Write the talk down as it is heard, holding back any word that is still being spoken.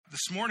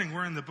This morning,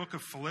 we're in the book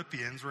of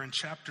Philippians. We're in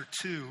chapter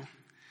 2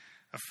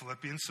 of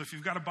Philippians. So if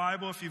you've got a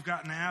Bible, if you've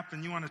got an app,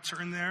 and you want to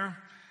turn there,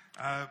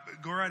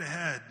 go right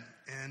ahead.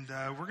 And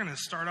we're going to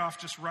start off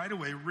just right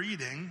away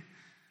reading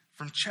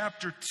from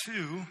chapter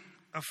 2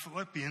 of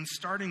Philippians,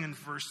 starting in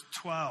verse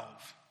 12.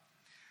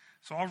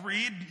 So I'll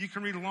read. You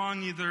can read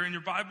along either in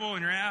your Bible,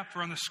 in your app,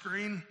 or on the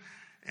screen.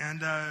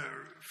 And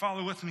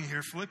follow with me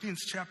here. Philippians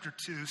chapter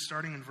 2,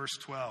 starting in verse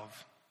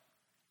 12.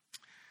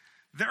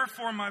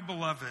 Therefore, my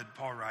beloved,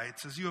 Paul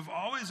writes, as you have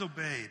always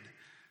obeyed,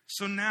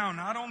 so now,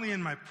 not only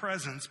in my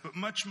presence, but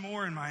much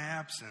more in my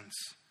absence,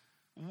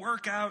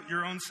 work out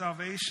your own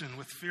salvation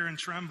with fear and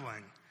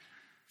trembling.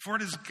 For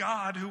it is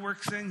God who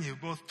works in you,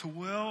 both to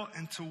will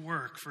and to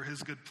work for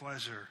his good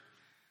pleasure.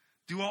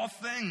 Do all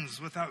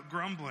things without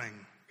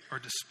grumbling or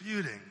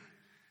disputing,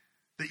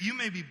 that you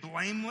may be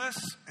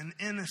blameless and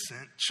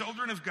innocent,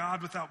 children of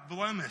God without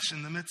blemish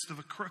in the midst of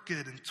a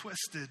crooked and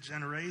twisted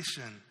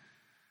generation,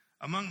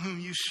 among whom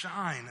you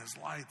shine as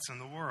lights in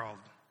the world,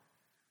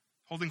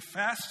 holding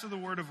fast to the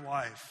word of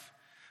life,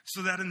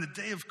 so that in the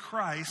day of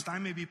Christ I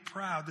may be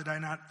proud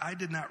that I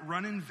did not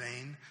run in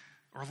vain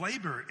or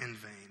labor in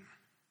vain.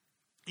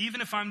 Even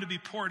if I'm to be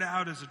poured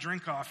out as a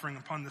drink offering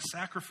upon the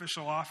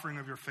sacrificial offering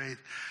of your faith,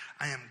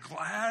 I am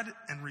glad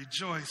and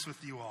rejoice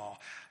with you all.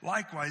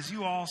 Likewise,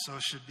 you also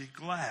should be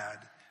glad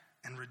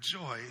and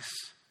rejoice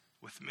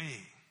with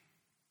me.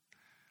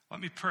 Let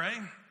me pray,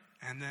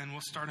 and then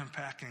we'll start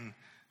unpacking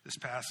this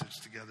passage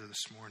together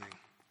this morning.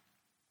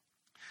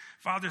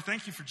 Father,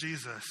 thank you for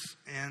Jesus,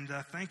 and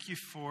thank you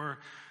for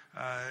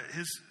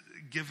his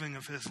giving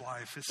of his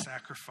life, his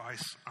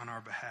sacrifice on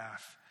our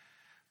behalf.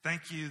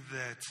 Thank you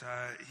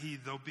that he,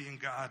 though being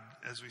God,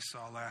 as we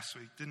saw last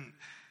week, didn't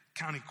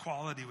count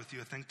equality with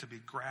you a thing to be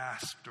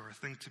grasped or a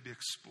thing to be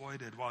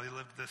exploited while he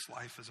lived this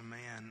life as a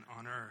man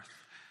on earth,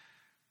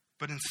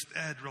 but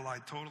instead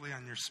relied totally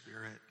on your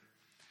Spirit,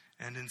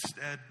 and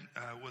instead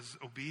was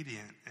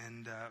obedient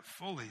and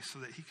fully, so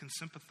that he can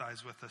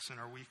sympathize with us in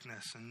our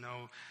weakness and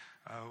know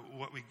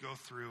what we go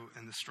through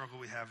and the struggle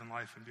we have in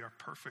life and be our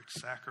perfect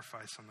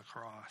sacrifice on the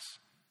cross.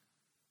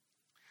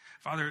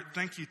 Father,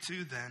 thank you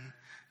too then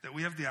that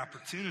we have the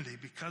opportunity,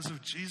 because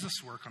of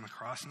Jesus' work on the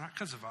cross, not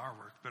because of our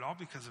work, but all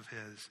because of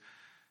his,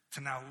 to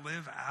now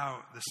live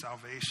out the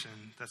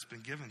salvation that's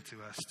been given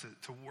to us,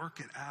 to work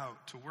it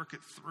out, to work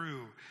it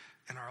through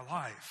in our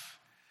life.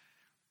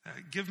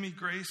 Give me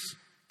grace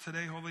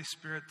today, Holy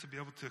Spirit, to be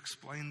able to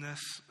explain this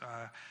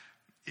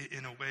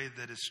in a way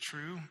that is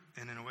true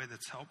and in a way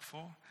that's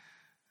helpful.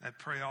 I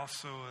pray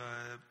also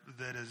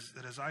that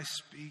as I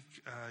speak,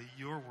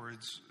 your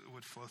words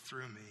would flow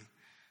through me,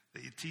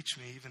 that you teach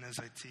me even as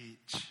I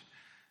teach.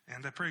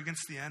 And I pray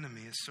against the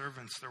enemy, his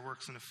servants, their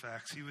works and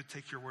effects. He would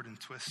take your word and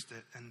twist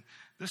it. And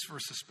this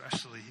verse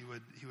especially,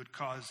 he would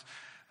cause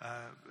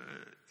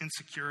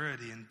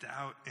insecurity and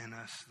doubt in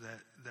us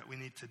that we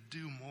need to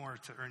do more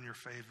to earn your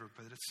favor,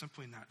 but it's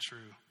simply not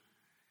true.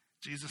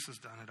 Jesus has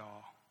done it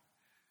all.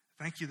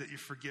 Thank you that you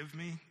forgive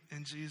me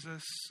in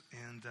Jesus,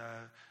 and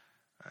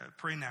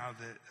pray now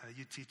that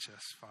you teach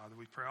us, Father.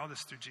 We pray all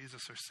this through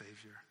Jesus, our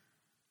Savior.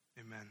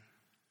 Amen.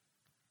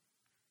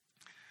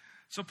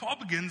 So Paul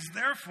begins,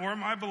 therefore,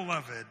 my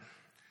beloved,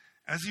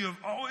 as you have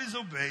always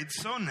obeyed,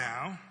 so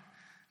now,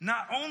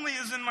 not only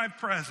as in my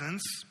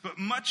presence, but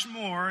much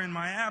more in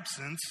my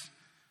absence,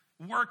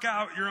 work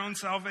out your own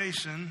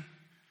salvation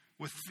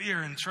with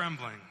fear and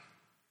trembling.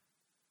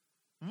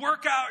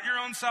 Work out your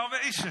own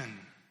salvation.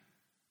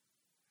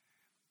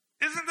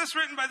 Isn't this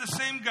written by the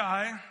same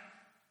guy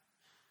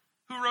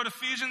who wrote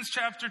Ephesians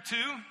chapter 2?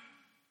 Do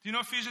you know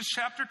Ephesians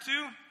chapter 2?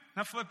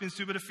 Not Philippians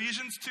 2, but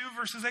Ephesians 2,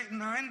 verses 8 and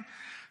 9.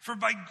 For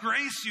by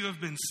grace you have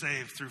been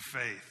saved through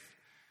faith.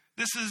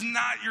 This is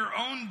not your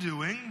own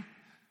doing,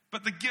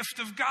 but the gift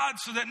of God,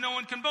 so that no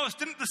one can boast.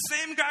 Didn't the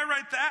same guy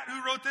write that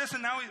who wrote this?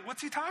 And now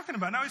what's he talking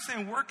about? Now he's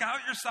saying, work out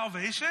your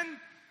salvation?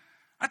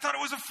 I thought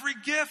it was a free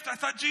gift. I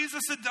thought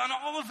Jesus had done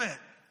all of it.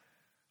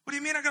 What do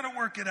you mean I got to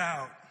work it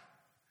out?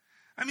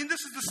 I mean, this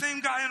is the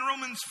same guy in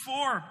Romans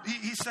 4.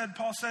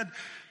 Paul said,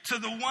 to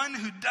the one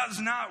who does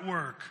not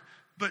work,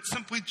 but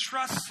simply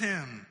trusts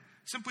him,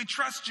 simply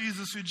trust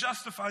Jesus who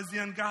justifies the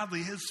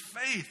ungodly, his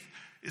faith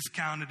is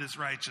counted as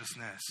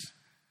righteousness.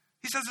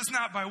 He says it's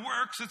not by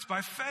works, it's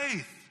by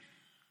faith.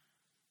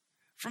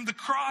 From the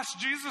cross,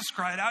 Jesus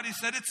cried out, he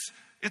said,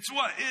 it's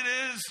what?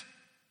 It is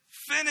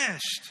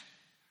finished.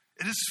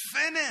 It is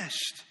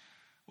finished.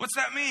 What's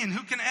that mean?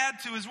 Who can add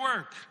to his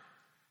work?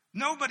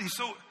 Nobody.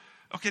 So,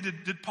 okay,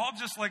 did Paul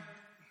just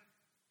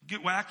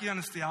get wacky on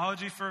his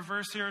theology for a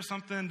verse here or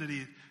something? Did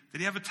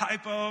he have a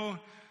typo?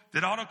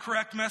 Did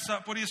autocorrect mess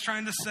up what he was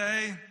trying to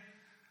say?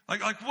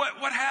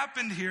 What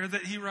happened here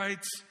that he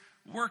writes,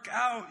 work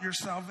out your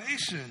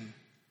salvation?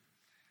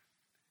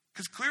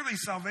 Because clearly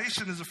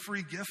salvation is a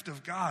free gift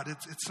of God.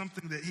 It's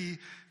something that he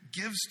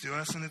gives to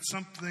us, and it's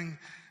something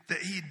that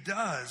he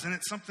does, and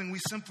it's something we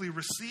simply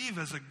receive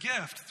as a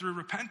gift through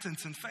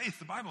repentance and faith.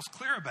 The Bible's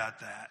clear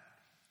about that.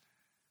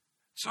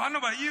 So I don't know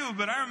about you,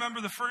 but I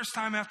remember the first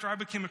time after I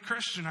became a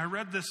Christian, I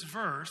read this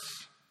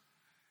verse,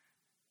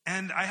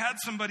 And I had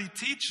somebody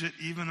teach it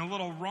even a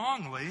little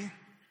wrongly,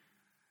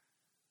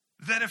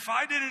 that if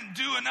I didn't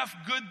do enough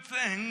good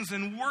things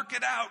and work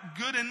it out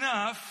good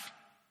enough,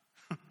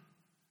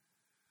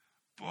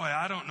 boy,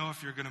 I don't know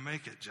if you're going to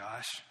make it,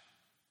 Josh.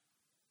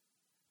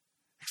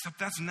 Except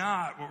that's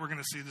not what we're going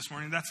to see this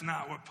morning. That's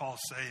not what Paul's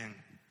saying.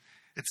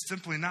 It's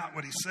simply not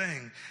what he's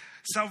saying.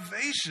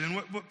 Salvation,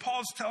 what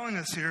Paul's telling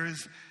us here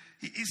is,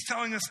 he's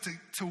telling us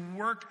to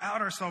work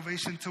out our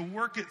salvation, to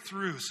work it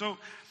through. So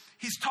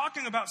he's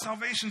talking about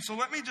salvation. So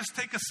let me just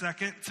take a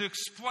second to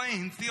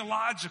explain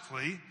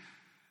theologically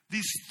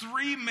these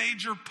three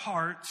major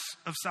parts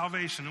of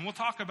salvation. And we'll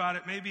talk about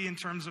it maybe in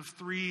terms of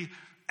three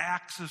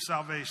acts of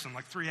salvation,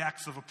 like three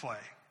acts of a play.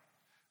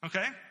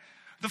 Okay?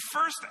 The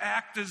first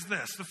act is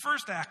this. The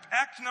first act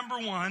number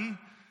one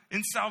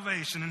in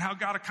salvation and how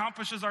God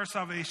accomplishes our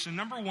salvation,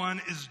 number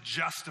one is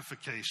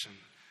justification.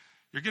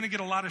 You're going to get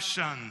a lot of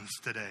shuns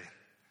today.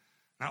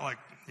 Not like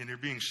you're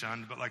being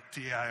shunned, but like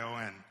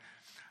T-I-O-N.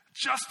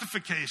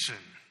 Justification,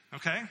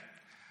 okay?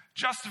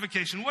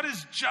 Justification. What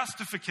is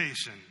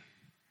justification?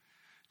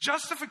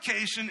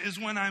 Justification is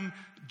when I'm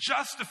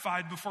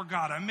justified before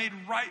God. I'm made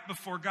right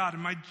before God.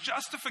 And my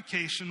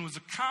justification was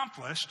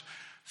accomplished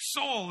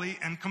solely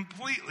and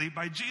completely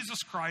by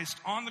Jesus Christ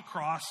on the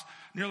cross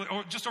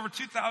just over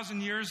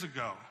 2,000 years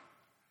ago.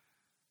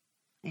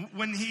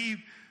 When he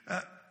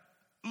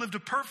lived a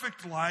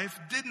perfect life,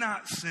 did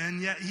not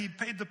sin, yet he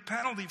paid the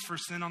penalty for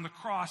sin on the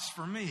cross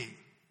for me.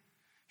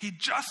 He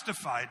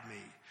justified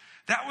me.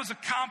 That was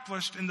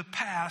accomplished in the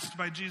past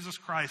by Jesus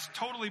Christ,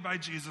 totally by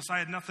Jesus. I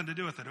had nothing to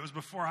do with it. It was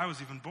before I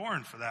was even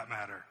born, for that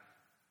matter.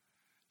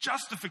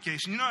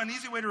 Justification. An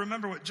easy way to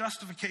remember what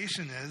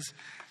justification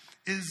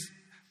is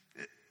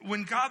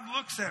when God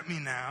looks at me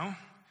now,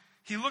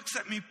 he looks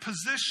at me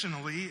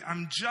positionally.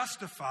 I'm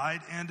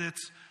justified, and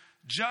it's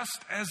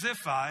just as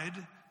if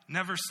I'd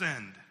never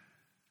sinned.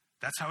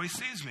 That's how he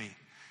sees me.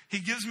 He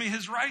gives me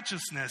his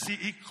righteousness.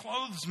 He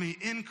clothes me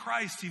in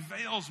Christ. He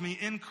veils me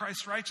in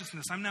Christ's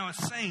righteousness. I'm now a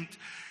saint.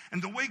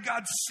 And the way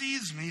God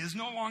sees me is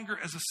no longer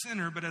as a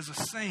sinner, but as a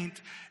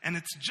saint. And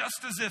it's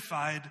just as if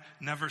I'd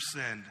never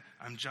sinned.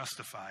 I'm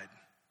justified.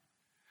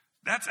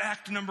 That's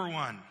act number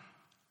one.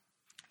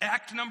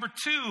 Act number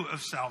two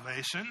of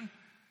salvation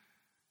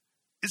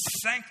is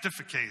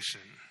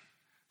sanctification.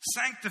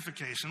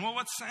 Sanctification. Well,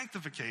 what's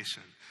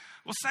sanctification?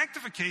 Well,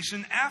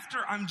 sanctification, after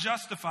I'm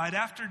justified,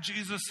 after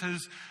Jesus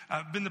has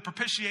been the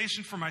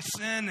propitiation for my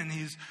sin, and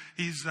he's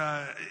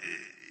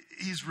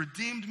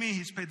redeemed me,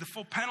 he's paid the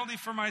full penalty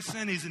for my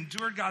sin, he's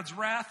endured God's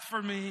wrath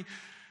for me.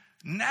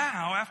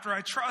 Now, after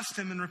I trust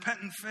him in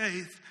repentant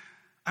faith,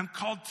 I'm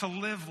called to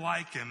live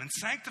like him. And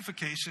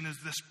sanctification is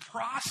this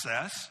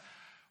process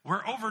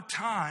where over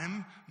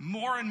time,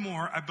 more and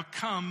more, I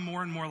become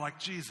more and more like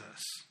Jesus.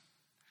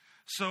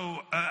 So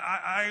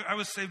I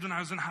was saved when I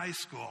was in high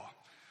school.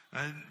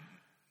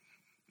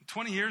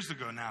 20 years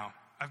ago now.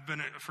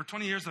 For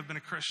 20 years I've been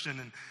a Christian.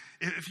 And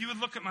if you would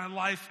look at my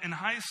life in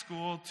high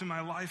school to my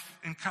life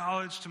in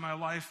college to my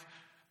life,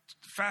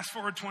 fast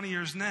forward 20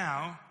 years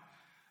now,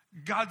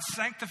 God's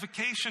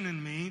sanctification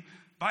in me,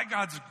 by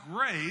God's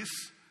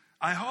grace,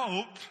 I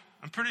hope,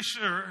 I'm pretty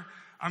sure,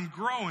 I'm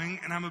growing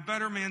and I'm a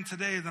better man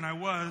today than I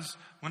was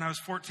when I was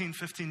 14,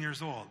 15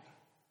 years old.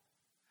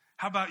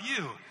 How about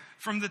you?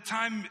 From the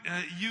time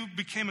you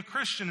became a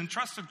Christian and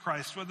trusted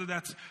Christ, whether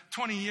that's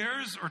 20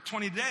 years or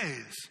 20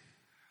 days,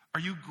 are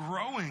you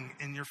growing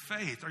in your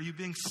faith? Are you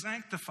being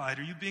sanctified?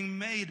 Are you being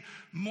made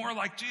more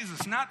like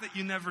Jesus? Not that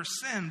you never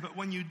sin, but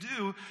when you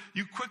do,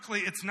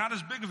 it's not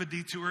as big of a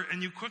detour,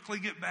 and you quickly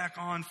get back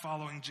on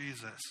following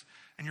Jesus.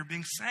 And you're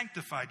being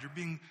sanctified. You're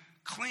being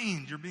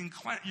cleaned. You're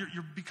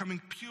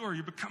becoming pure.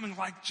 You're becoming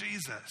like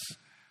Jesus.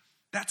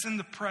 That's in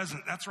the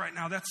present. That's right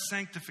now. That's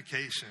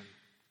sanctification.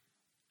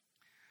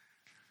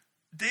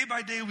 Day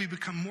by day, we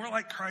become more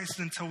like Christ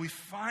until we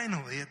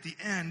finally, at the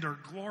end, are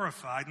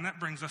glorified. And that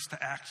brings us to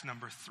act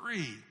number 3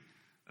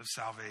 of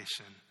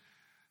salvation.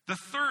 The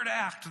third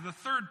act, the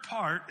third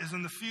part, is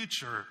in the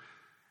future,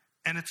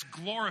 and it's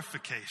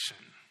glorification.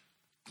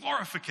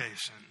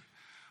 Glorification,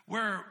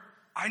 where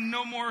I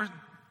no more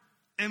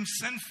am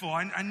sinful.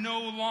 I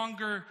no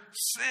longer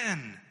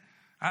sin.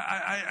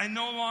 I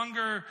no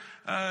longer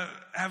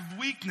have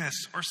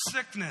weakness or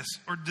sickness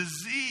or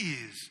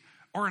disease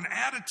or an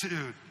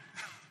attitude.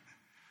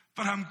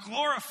 But I'm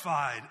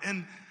glorified.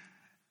 And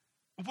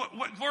what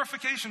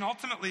glorification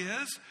ultimately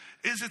is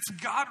it's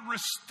God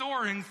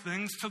restoring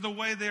things to the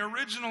way they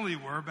originally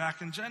were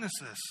back in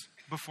Genesis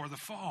before the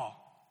fall.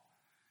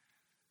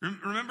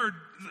 Remember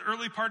the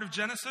early part of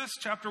Genesis,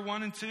 chapter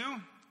 1 and 2?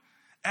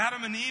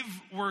 Adam and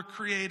Eve were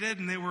created,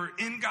 and they were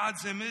in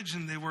God's image,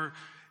 and they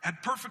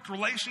had perfect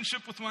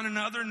relationship with one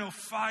another, no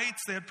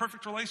fights. They had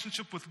perfect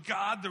relationship with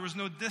God. There was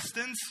no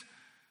distance.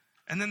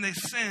 And then they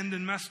sinned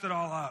and messed it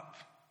all up.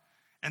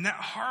 And that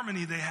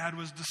harmony they had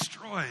was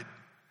destroyed.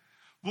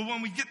 Well,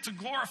 when we get to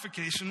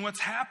glorification, what's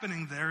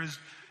happening there is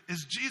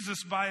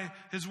Jesus, by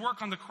his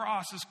work on the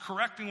cross, is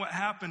correcting what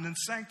happened and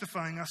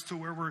sanctifying us to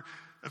where we're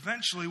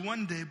eventually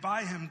one day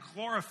by him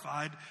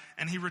glorified,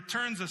 and he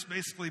returns us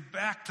basically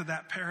back to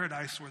that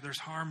paradise where there's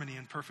harmony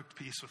and perfect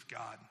peace with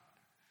God.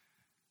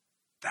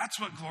 That's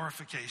what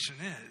glorification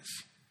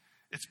is.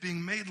 It's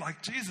being made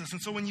like Jesus.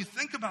 And so when you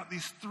think about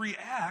these three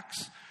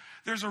acts,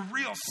 there's a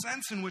real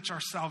sense in which our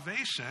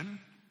salvation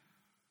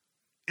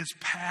is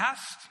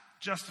past,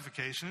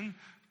 justification,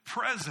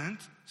 present,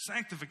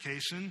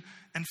 sanctification,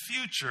 and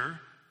future,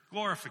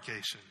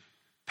 glorification.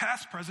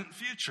 Past, present,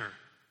 future.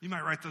 You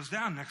might write those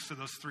down next to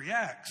those three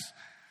acts.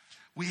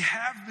 We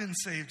have been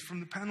saved from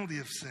the penalty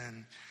of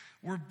sin.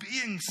 We're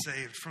being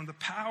saved from the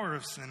power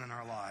of sin in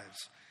our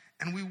lives.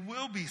 And we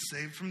will be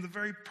saved from the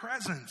very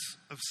presence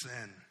of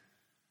sin.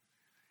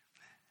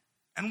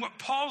 And what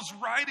Paul's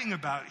writing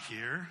about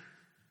here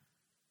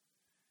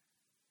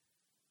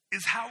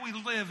is how we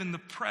live in the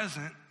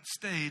present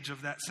stage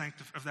of that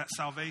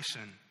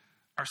salvation,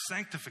 our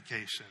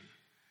sanctification.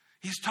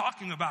 He's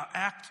talking about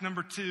act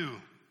number 2.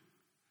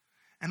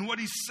 And what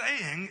he's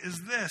saying is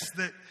this,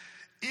 that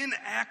in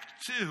Act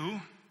 2,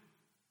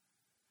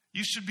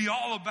 you should be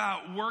all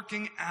about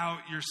working out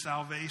your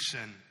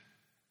salvation.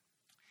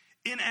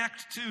 In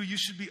Act 2, you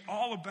should be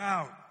all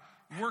about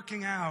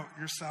working out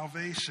your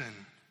salvation.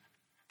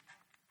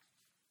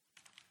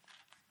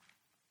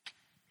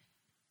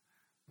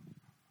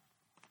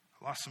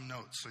 I lost some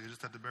notes, so you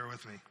just have to bear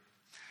with me.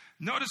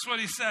 Notice what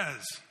he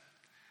says.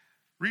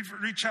 Read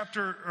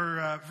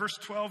verse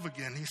 12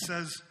 again. He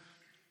says,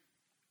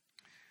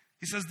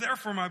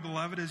 therefore, my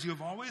beloved, as you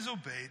have always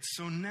obeyed,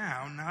 so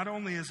now, not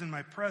only as in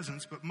my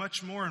presence, but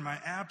much more in my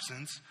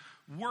absence,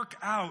 work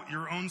out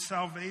your own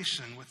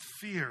salvation with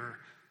fear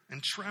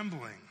and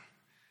trembling.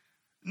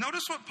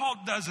 Notice what Paul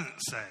doesn't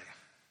say.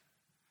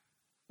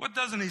 What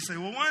doesn't he say?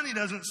 Well, one, he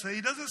doesn't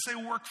say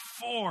work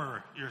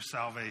for your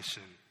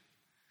salvation.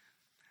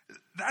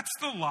 That's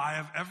the lie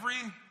of every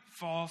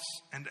false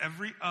and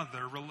every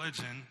other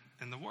religion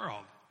in the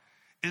world,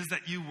 is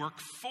that you work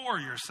for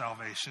your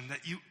salvation,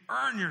 that you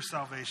earn your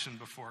salvation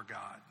before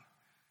God,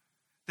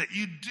 that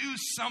you do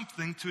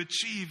something to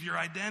achieve your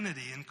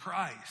identity in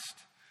Christ,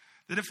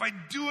 that if I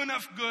do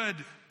enough good,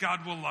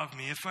 God will love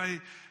me. If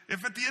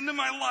at the end of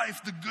my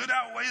life the good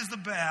outweighs the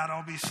bad,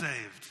 I'll be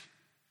saved.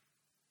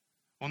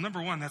 Well,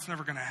 number one, that's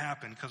never going to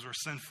happen because we're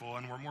sinful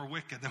and we're more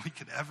wicked than we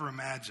could ever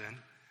imagine.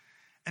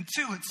 And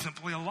two, it's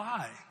simply a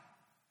lie.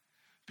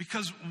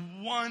 Because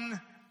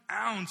 1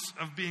 ounce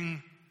of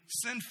being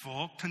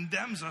sinful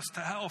condemns us to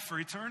hell for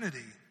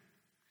eternity.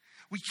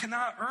 We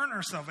cannot earn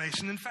our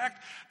salvation. In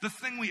fact, the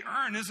thing we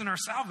earn isn't our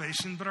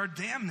salvation, but our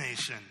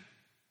damnation.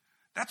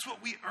 That's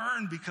what we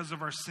earn because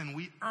of our sin.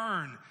 We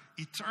earn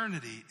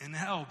eternity in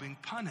hell, being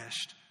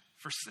punished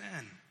for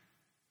sin.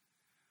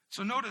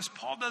 So notice,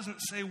 Paul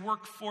doesn't say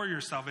work for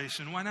your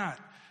salvation. Why not?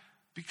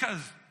 Because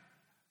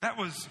that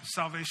was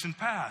salvation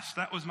past.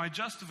 That was my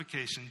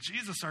justification.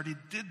 Jesus already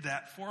did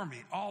that for me,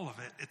 all of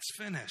it. It's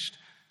finished.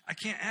 I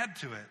can't add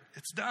to it.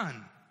 It's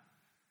done.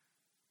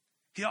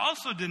 He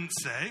also didn't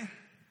say,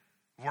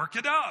 work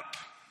it up.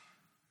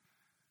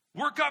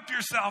 Work up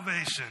your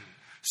salvation.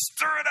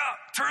 Stir it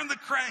up. Turn the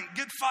crank.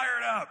 Get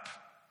fired up.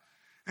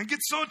 And get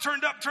so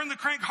turned up, turn the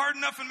crank hard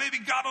enough, and maybe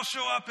God will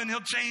show up and he'll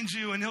change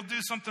you and he'll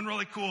do something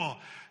really cool.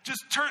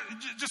 Just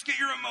get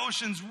your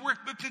emotions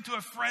whipped into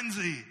a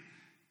frenzy.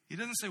 He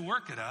doesn't say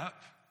work it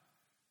up.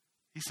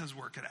 He says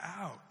work it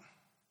out.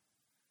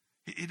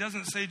 He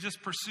doesn't say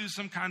just pursue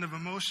some kind of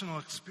emotional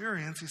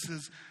experience. He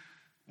says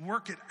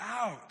work it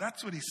out.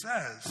 That's what he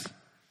says.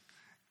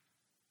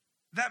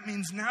 That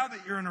means now that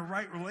you're in a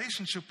right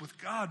relationship with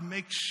God,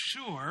 make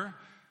sure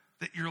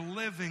that you're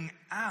living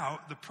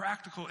out the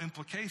practical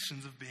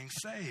implications of being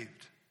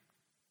saved.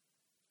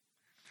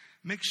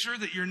 Make sure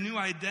that your new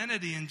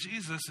identity in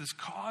Jesus is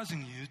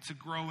causing you to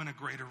grow in a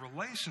greater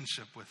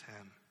relationship with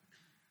him.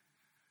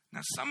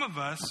 Now, some of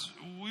us,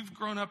 we've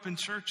grown up in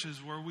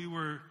churches where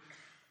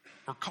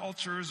or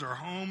cultures or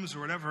homes or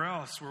whatever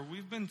else, where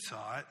we've been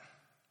taught,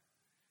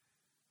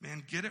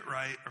 man, get it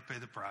right or pay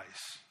the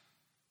price.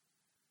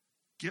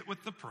 Get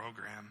with the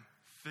program,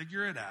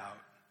 figure it out,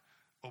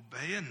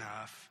 obey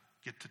enough,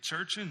 get to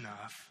church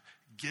enough,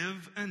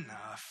 give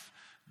enough,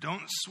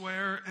 don't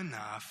swear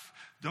enough,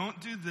 don't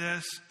do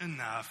this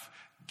enough,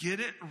 get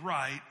it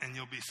right and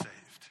you'll be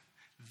saved.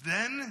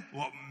 Then,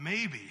 well,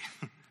 maybe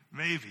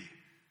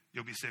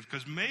you'll be saved.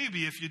 Because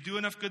maybe if you do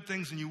enough good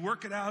things and you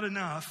work it out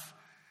enough,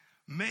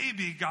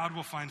 maybe God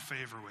will find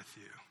favor with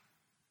you.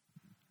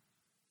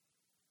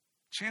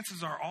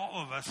 Chances are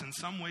all of us in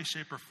some way,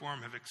 shape, or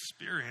form have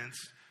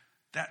experienced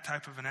that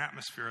type of an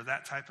atmosphere,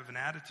 that type of an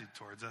attitude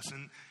towards us.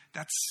 And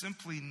that's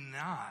simply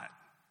not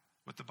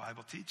what the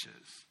Bible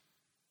teaches.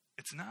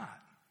 It's not.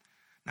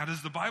 Now,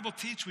 does the Bible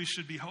teach we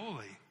should be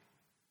holy?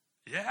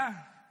 Yeah.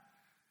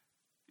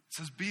 It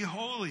says, be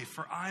holy,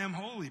 for I am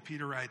holy,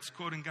 Peter writes,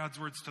 quoting God's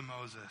words to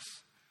Moses.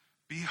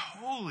 Be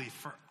holy,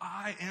 for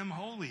I am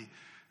holy.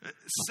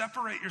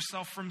 Separate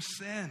yourself from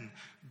sin.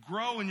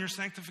 Grow in your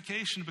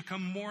sanctification.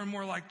 Become more and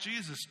more like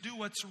Jesus. Do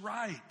what's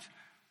right.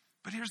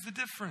 But here's the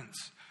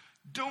difference.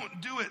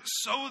 Don't do it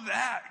so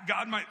that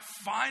God might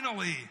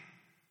finally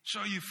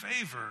show you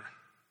favor.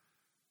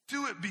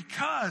 Do it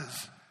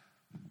because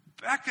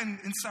back in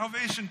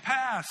salvation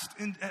past,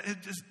 in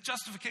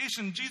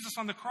justification, Jesus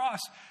on the cross,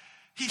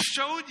 he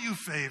showed you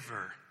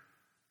favor.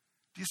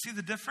 Do you see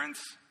the difference?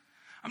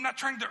 I'm not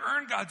trying to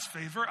earn God's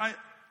favor.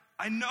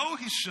 I know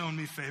he's shown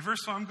me favor,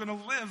 so I'm going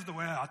to live the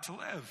way I ought to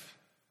live.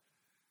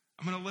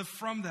 I'm going to live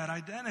from that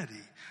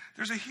identity.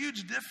 There's a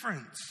huge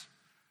difference.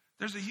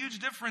 There's a huge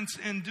difference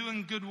in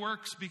doing good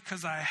works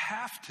because I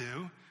have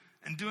to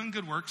and doing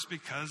good works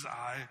because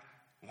I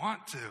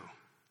want to.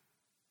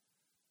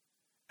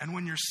 And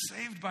when you're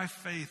saved by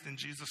faith in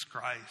Jesus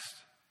Christ,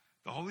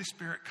 the Holy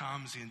Spirit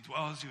comes, he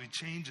indwells you, he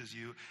changes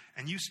you,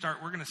 and you start,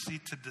 we're going to see,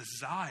 to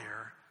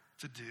desire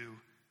to do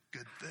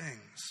good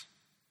things.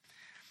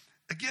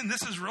 Again,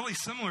 this is really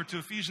similar to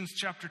Ephesians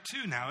chapter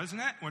 2 now, isn't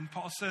it? When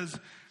Paul says,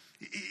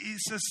 he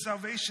says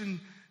salvation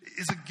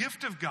is a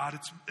gift of God.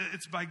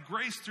 It's by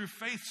grace through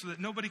faith so that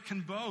nobody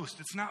can boast.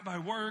 It's not by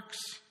works.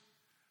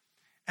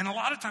 And a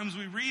lot of times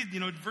we read,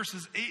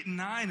 verses 8 and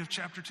 9 of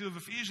chapter 2 of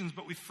Ephesians,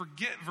 but we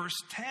forget verse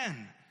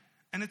 10.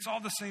 And it's all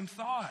the same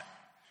thought.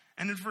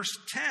 And in verse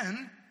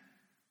 10,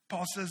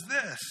 Paul says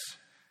this.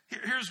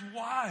 Here's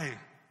why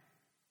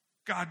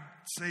God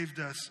saved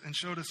us and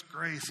showed us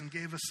grace and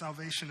gave us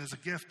salvation as a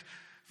gift.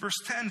 Verse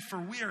 10, for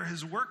we are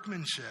his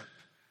workmanship,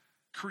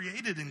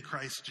 created in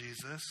Christ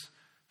Jesus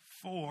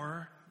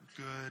for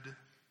good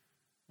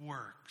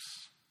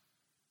works.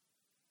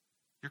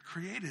 You're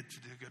created to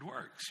do good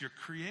works. You're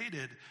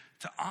created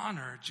to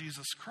honor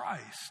Jesus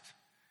Christ.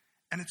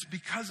 And it's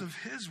because of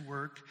his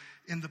work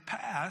in the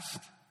past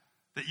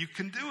that you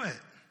can do it.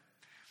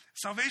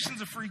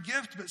 Salvation's a free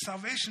gift, but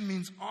salvation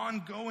means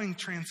ongoing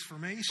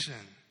transformation.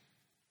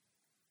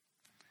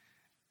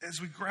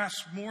 As we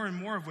grasp more and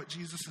more of what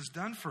Jesus has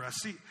done for us.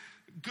 See,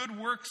 good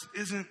works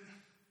isn't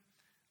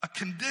a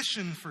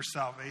condition for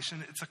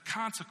salvation, it's a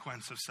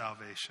consequence of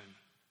salvation,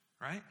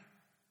 right?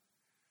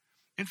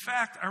 In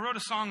fact, I wrote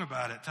a song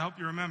about it to help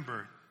you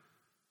remember.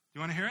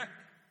 You want to hear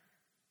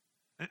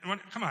it?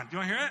 Come on, do you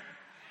want to hear it?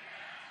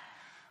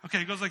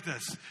 Okay, it goes like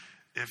this.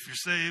 If you're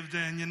saved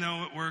and you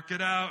know it, work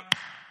it out.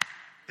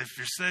 If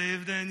you're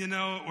saved and you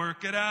know it,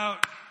 work it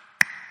out.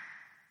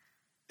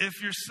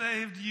 If you're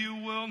saved, you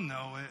will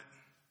know it,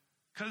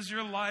 'cause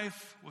your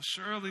life will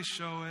surely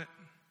show it.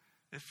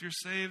 If you're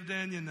saved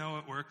and you know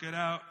it, work it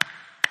out.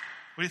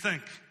 What do you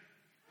think?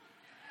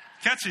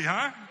 Catchy,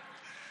 huh?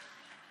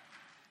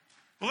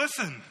 Well,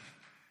 listen,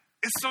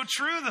 it's so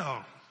true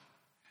though.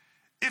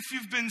 If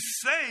you've been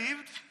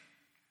saved,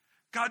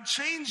 God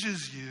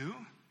changes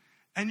you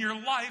and your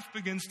life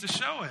begins to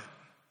show it.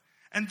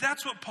 And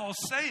that's what Paul's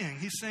saying.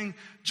 He's saying,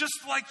 just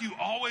like you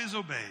always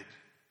obeyed,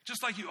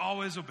 just like you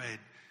always obeyed.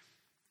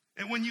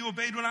 And when you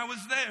obeyed when I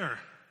was there,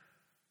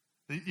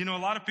 a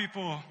lot of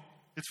people,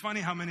 it's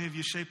funny how many of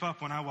you shape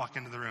up when I walk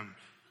into the room.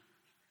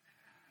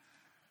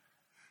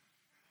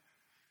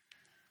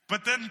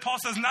 But then Paul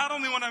says, not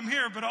only when I'm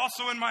here, but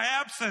also in my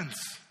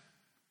absence.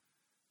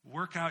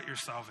 Work out your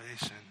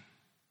salvation.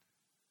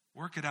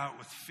 Work it out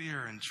with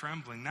fear and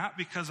trembling, not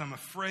because I'm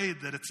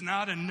afraid that it's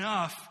not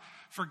enough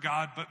for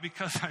God, but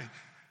because I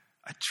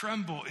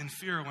tremble in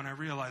fear when I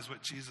realize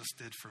what Jesus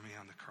did for me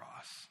on the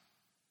cross.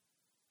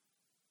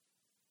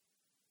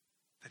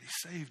 That he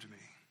saved me.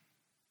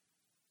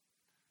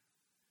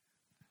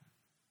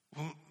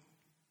 Well,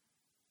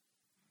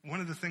 one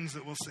of the things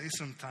that we'll say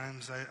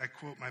sometimes, I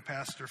quote my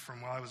pastor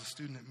from while I was a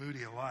student at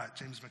Moody a lot,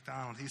 James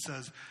McDonald. He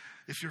says,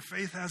 if your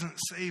faith hasn't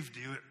saved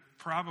you, it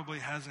probably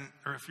hasn't,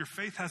 or if your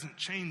faith hasn't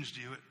changed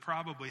you, it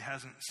probably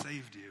hasn't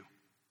saved you.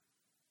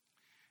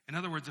 In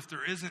other words, if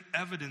there isn't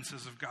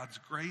evidences of God's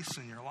grace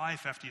in your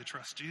life after you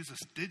trust Jesus,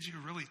 did you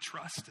really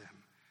trust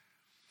him?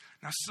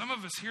 Now, some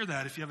of us hear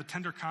that if you have a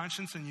tender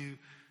conscience and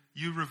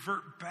you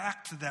revert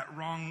back to that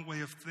wrong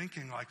way of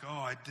thinking, like, oh,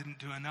 I didn't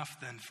do enough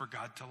then for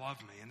God to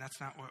love me. And that's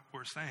not what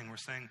we're saying. We're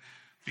saying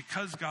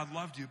because God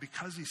loved you,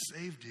 because he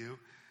saved you.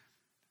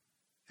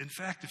 In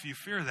fact, if you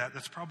fear that,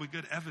 that's probably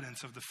good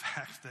evidence of the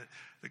fact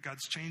that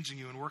God's changing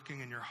you and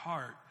working in your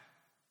heart.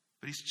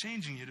 But he's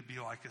changing you to be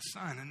like his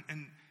son.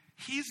 And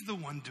he's the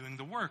one doing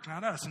the work,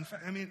 not us. In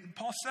fact,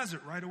 Paul says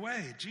it right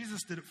away.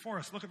 Jesus did it for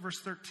us. Look at verse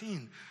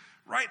 13.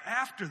 Right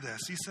after this,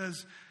 he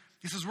says,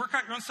 work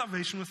out your own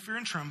salvation with fear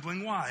and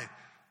trembling. Why?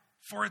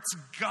 For it's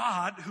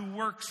God who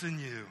works in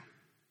you,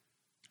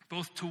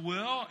 both to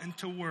will and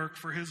to work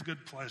for his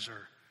good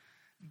pleasure.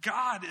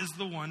 God is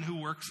the one who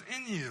works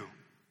in you.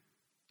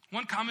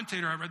 One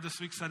commentator I read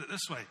this week said it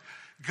this way: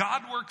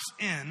 God works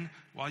in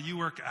while you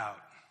work out.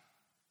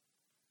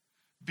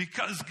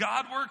 Because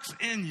God works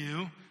in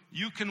you,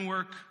 you can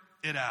work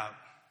it out.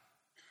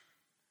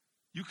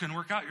 You can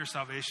work out your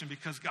salvation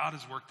because God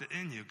has worked it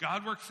in you.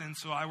 God works in,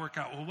 so I work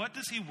out. Well, what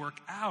does he work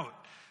out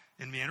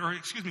in me? Or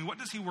what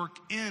does he work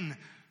in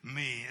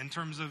me in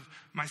terms of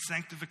my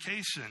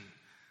sanctification?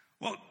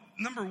 Well,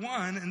 number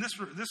one, and this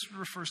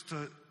refers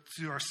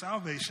to our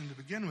salvation to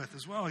begin with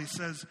as well. He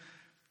says,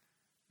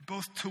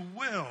 both to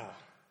will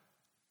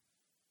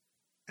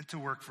and to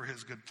work for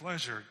his good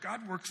pleasure.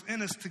 God works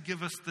in us to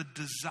give us the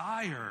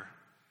desire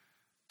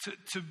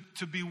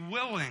to be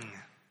willing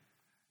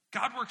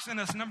God works in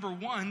us, number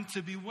one,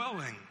 to be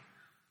willing.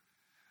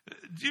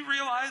 Do you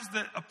realize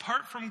that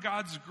apart from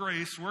God's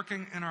grace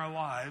working in our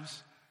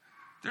lives,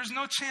 there's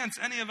no chance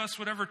any of us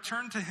would ever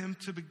turn to him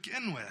to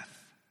begin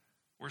with?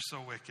 We're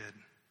so wicked.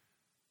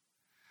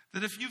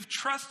 That if you've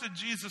trusted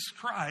Jesus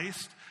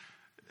Christ,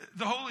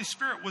 the Holy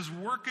Spirit was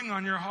working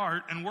on your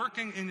heart and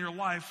working in your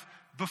life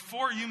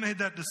before you made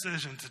that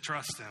decision to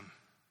trust him.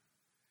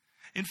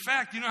 In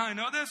fact, you know how I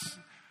know this?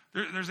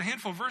 There's a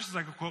handful of verses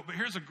I could quote, but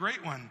here's a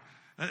great one.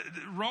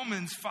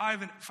 Romans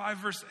 5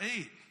 verse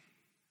 8.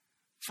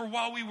 For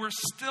while we were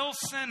still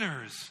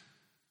sinners,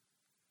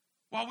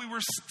 while we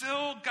were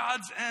still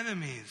God's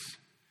enemies,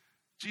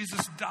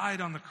 Jesus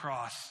died on the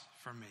cross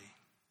for me.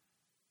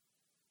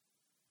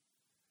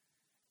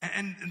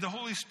 And the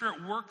Holy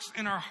Spirit works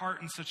in our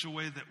heart in such a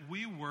way that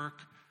we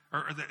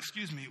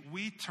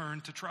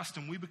turn to trust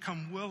him. We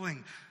become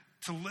willing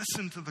to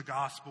listen to the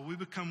gospel. We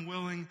become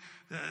willing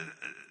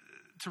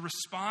to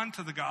respond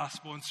to the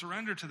gospel and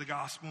surrender to the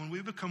gospel. And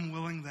we become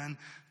willing then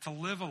to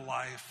live a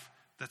life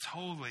that's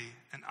holy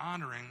and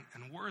honoring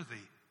and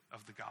worthy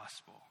of the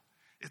gospel.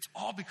 It's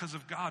all because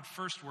of God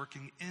first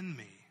working in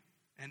me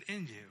and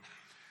in you.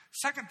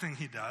 Second thing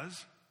he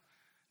does,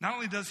 not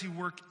only does he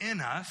work in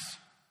us,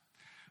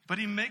 but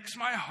he makes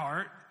my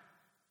heart,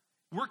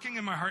 working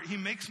in my heart, he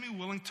makes me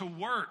willing to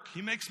work.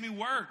 He makes me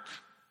work.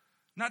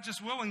 Not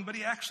just willing, but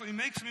he actually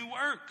makes me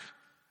work.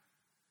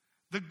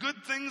 The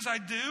good things I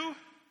do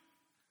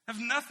have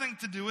nothing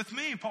to do with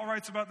me. Paul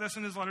writes about this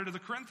in his letter to the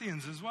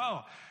Corinthians as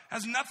well. It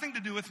has nothing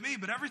to do with me,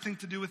 but everything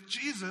to do with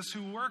Jesus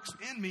who works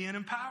in me and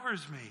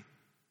empowers me.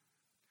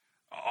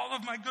 All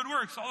of my good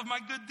works, all of my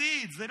good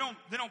deeds, they don't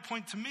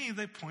point to me,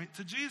 they point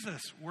to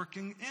Jesus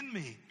working in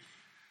me.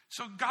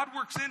 So God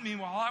works in me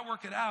while I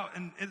work it out,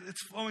 and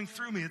it's flowing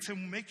through me. It's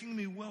him making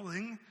me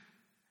willing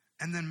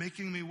and then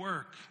making me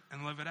work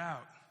and live it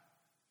out.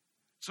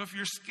 So if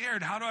you're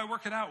scared, how do I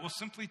work it out? Well,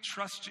 simply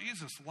trust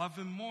Jesus, love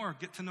him more,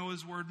 get to know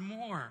his word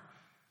more,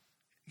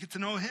 get to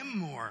know him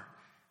more.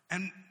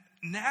 And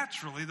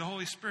naturally, the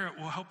Holy Spirit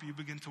will help you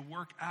begin to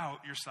work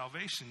out your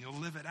salvation. You'll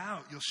live it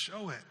out. You'll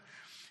show it.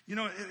 You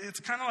know, it's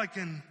kind of like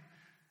you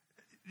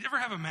ever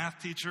have a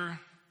math teacher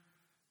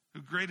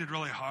who graded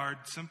really hard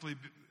simply...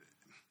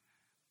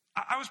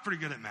 I was pretty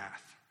good at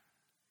math.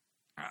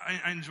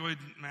 I enjoyed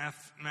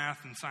math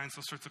and science,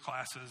 those sorts of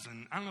classes.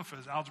 And I don't know if it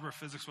was algebra,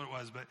 physics, what it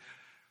was, but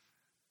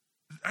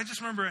I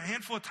just remember a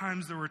handful of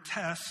times there were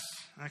tests,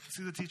 and I could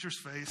see the teacher's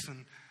face,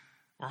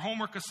 or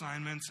homework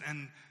assignments,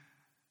 and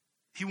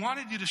he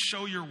wanted you to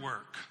show your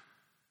work.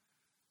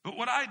 But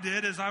what I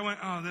did is I went,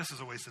 oh, this is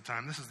a waste of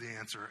time. This is the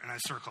answer, and I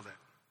circled it.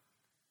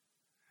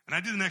 And I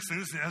did the next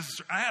thing.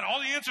 I had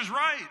all the answers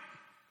right.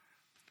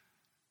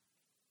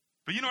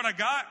 But you know what I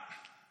got?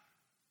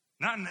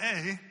 Not an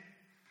A.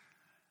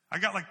 I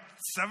got like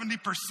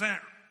 70%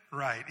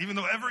 right, even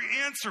though every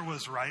answer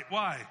was right.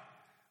 Why?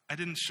 I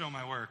didn't show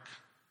my work.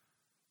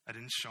 I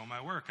didn't show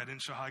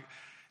how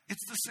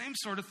It's the same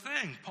sort of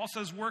thing. Paul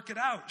says, work it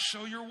out.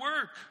 Show your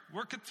work.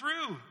 Work it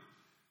through.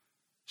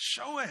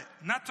 Show it.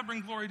 Not to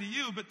bring glory to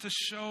you, but to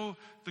show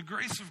the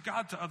grace of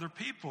God to other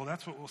people.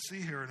 That's what we'll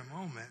see here in a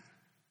moment.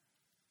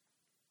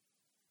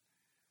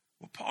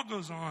 Well, Paul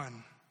goes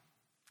on.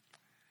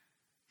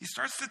 He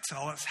starts to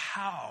tell us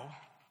how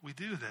we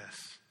do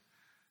this.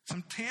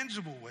 Some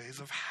tangible ways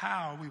of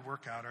how we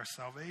work out our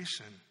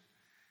salvation.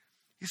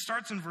 He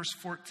starts in verse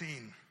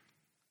 14.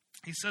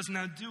 He says,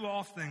 now do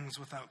all things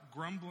without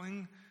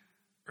grumbling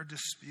or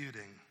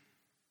disputing.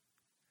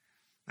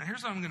 Now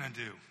here's what I'm going to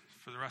do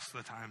for the rest of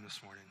the time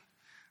this morning.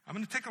 I'm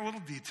going to take a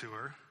little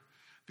detour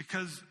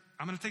because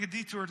I'm going to take a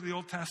detour to the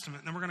Old Testament,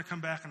 and then we're going to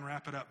come back and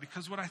wrap it up.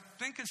 Because what I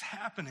think is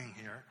happening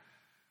here,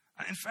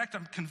 in fact,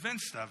 I'm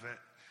convinced of it,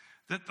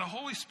 that the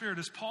Holy Spirit,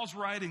 as Paul's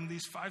writing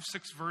these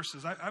 5-6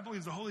 verses, I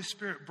believe the Holy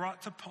Spirit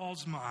brought to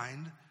Paul's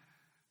mind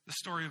the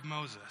story of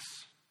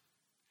Moses.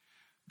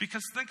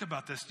 Because think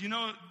about this. You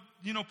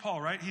know Paul,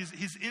 right?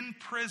 He's in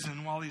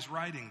prison while he's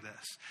writing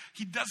this.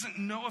 He doesn't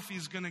know if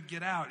he's going to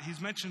get out.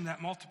 He's mentioned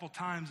that multiple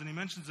times, and he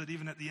mentions it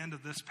even at the end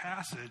of this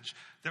passage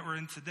that we're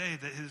in today,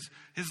 that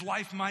his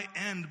life might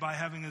end by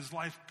having his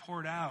life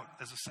poured out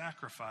as a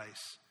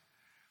sacrifice.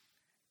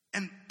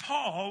 And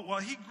Paul,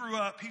 while he grew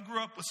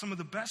up with some of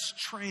the best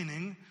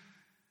training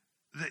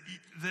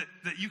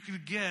that you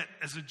could get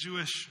as a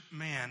Jewish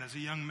man, as a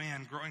young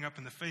man growing up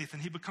in the faith.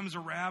 And he becomes a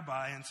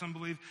rabbi, and some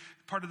believe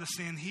part of the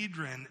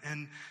Sanhedrin.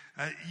 And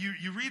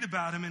you read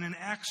about him, and in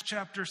Acts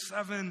chapter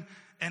 7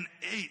 and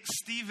 8,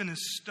 Stephen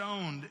is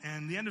stoned.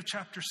 And the end of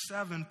chapter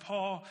 7,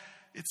 Paul,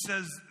 it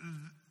says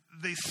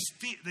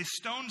they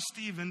stoned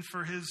Stephen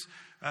for his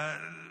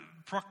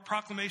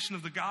proclamation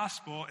of the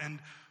gospel. And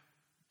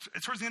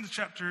towards the end of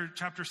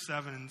chapter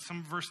 7, and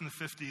some verse in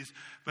the 50s,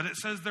 but it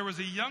says there was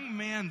a young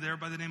man there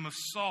by the name of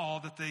Saul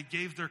that they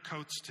gave their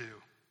coats to.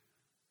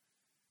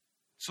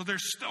 So they're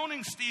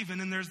stoning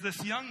Stephen, and there's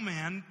this young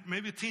man,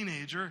 maybe a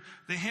teenager,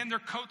 they hand their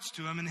coats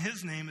to him, and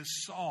his name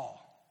is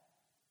Saul.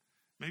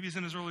 Maybe he's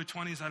in his early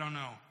 20s, I don't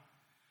know.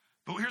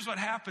 But here's what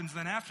happens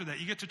then after that.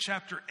 You get to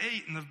chapter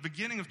 8, and the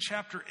beginning of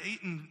chapter 8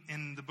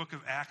 in the book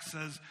of Acts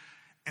says,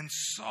 and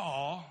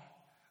Saul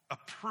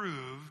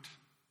approved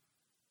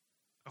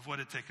of what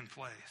had taken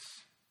place.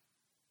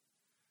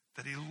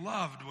 That he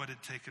loved what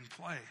had taken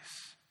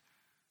place.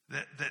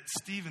 That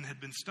Stephen had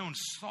been stoned.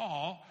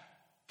 Saul,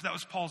 that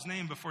was Paul's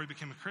name before he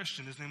became a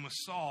Christian. His name was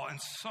Saul. And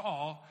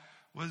Saul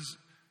was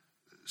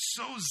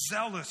so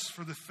zealous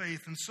for the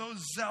faith and so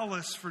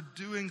zealous for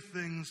doing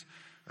things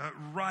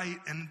right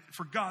and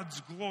for God's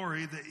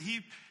glory that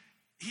he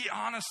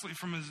honestly,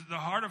 from the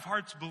heart of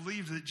hearts,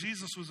 believed that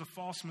Jesus was a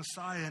false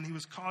Messiah and he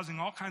was causing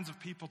all kinds of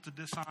people to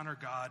dishonor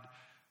God.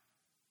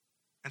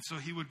 And so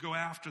he would go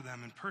after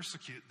them and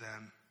persecute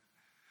them.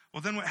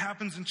 Well, then what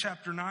happens in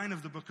chapter 9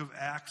 of the book of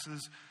Acts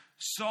is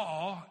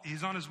Saul,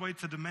 he's on his way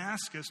to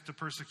Damascus to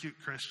persecute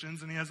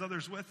Christians, and he has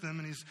others with him,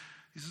 and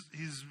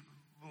he's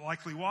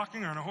likely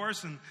walking on a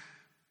horse, and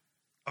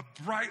a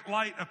bright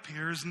light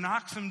appears,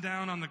 knocks him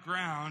down on the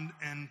ground,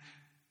 and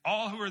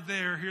all who are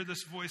there hear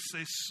this voice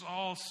say,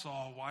 Saul,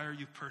 Saul, why are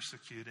you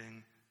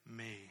persecuting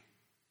me?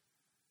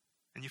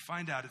 And you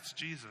find out it's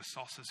Jesus.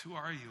 Saul says, who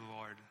are you,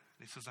 Lord? And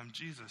he says, I'm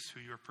Jesus, who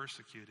you're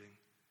persecuting.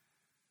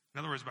 In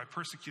other words, by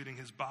persecuting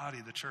his body,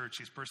 the church,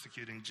 he's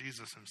persecuting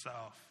Jesus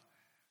himself.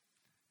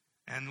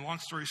 And long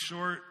story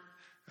short,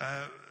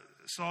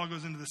 Saul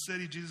goes into the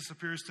city. Jesus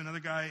appears to another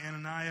guy,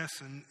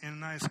 Ananias, and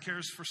Ananias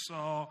cares for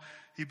Saul.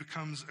 He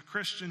becomes a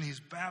Christian. He's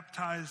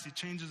baptized. He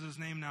changes his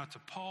name now to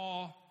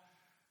Paul.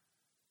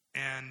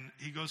 And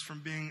he goes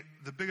from being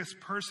the biggest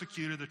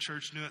persecutor the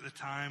church knew at the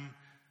time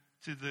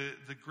to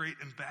the great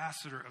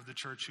ambassador of the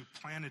church who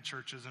planted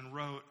churches and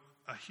wrote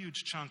a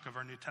huge chunk of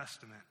our New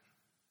Testament.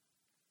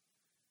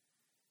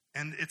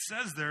 And it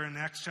says there in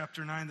Acts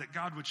chapter 9 that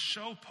God would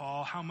show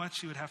Paul how much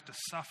he would have to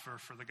suffer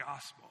for the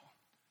gospel.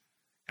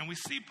 And we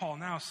see Paul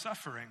now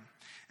suffering.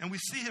 And we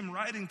see him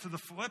writing to the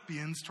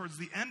Philippians towards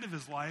the end of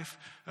his life,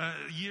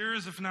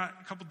 years, if not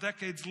a couple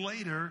decades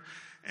later.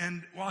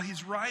 And while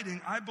he's writing,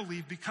 I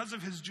believe because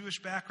of his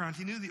Jewish background,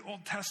 he knew the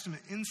Old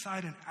Testament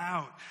inside and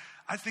out.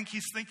 I think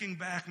he's thinking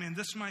back, man,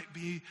 this might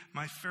be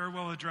my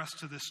farewell address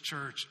to this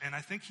church. And I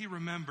think he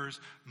remembers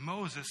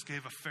Moses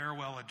gave a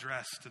farewell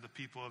address to the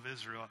people of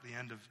Israel at the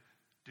end of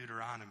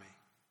Deuteronomy.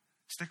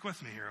 Stick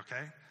with me here,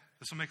 okay?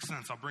 This will make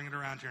sense. I'll bring it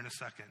around here in a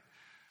second.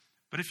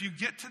 But if you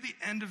get to the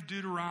end of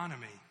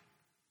Deuteronomy,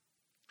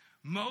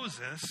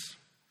 Moses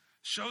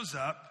shows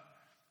up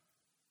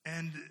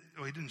and,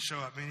 he didn't show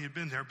up, he had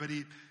been there, but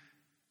he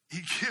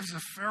gives a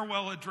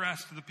farewell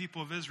address to the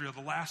people of Israel,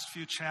 the last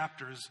few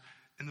chapters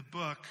in the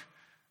book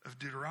of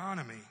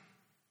Deuteronomy.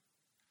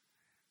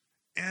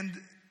 And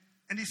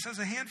he says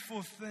a handful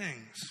of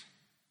things.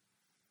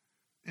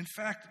 In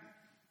fact,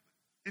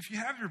 if you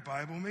have your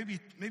Bible,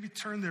 maybe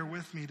turn there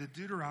with me to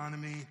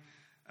Deuteronomy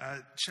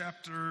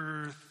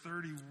chapter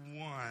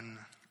 31,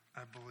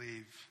 I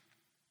believe.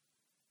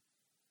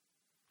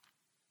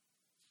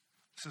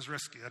 This is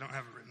risky. I don't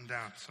have it written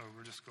down, so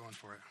we're just going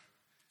for it.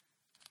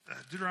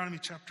 Deuteronomy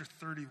chapter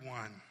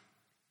 31.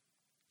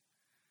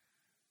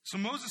 So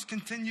Moses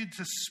continued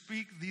to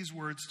speak these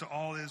words to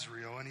all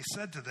Israel, and he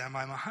said to them,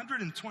 I'm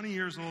 120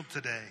 years old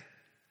today.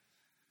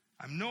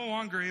 I'm no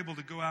longer able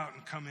to go out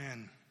and come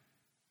in.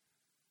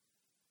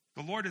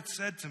 The Lord had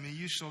said to me,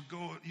 you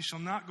shall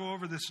not go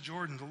over this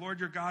Jordan. The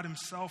Lord your God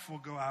himself will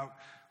go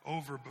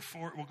over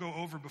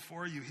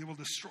before you. He will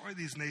destroy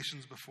these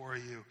nations before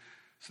you,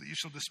 so that you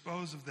shall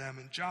dispose of them,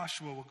 and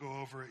Joshua will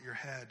go over at your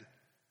head,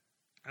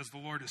 as the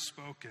Lord has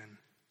spoken.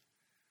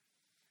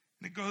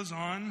 And it goes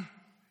on,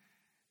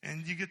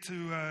 and you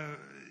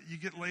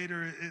get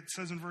later, it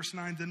says in verse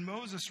 9, then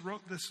Moses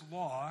wrote this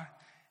law,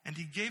 and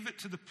he gave it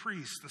to the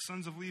priests, the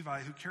sons of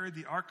Levi, who carried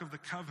the ark of the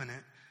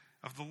covenant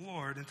of the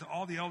Lord, and to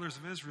all the elders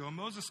of Israel.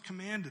 Moses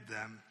commanded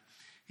them.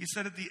 He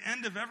said, at the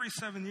end of every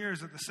 7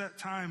 years, at the set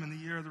time in the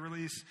year of the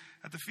release,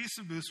 at the Feast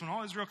of Booths, when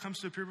all Israel comes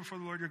to appear before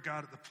the Lord your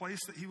God at the place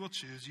that he will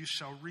choose, you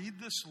shall read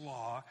this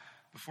law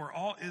before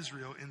all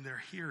Israel in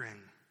their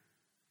hearing.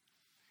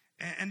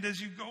 And as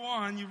you go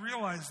on, you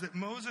realize that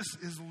Moses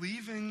is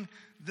leaving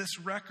this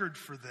record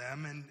for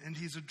them, and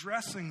he's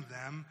addressing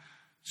them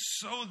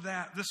so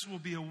that this will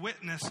be a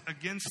witness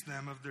against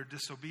them of their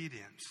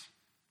disobedience.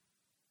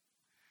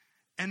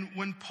 And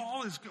when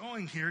Paul is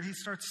going here, he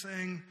starts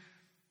saying,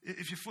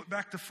 if you flip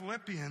back to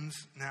Philippians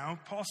now,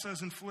 Paul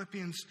says in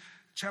Philippians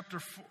chapter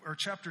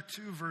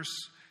 2,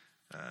 verse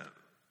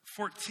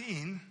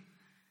 14,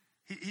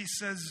 he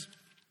says,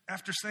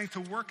 after saying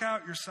to work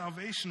out your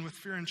salvation with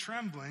fear and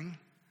trembling,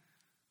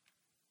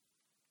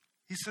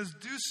 he says,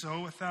 do so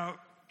without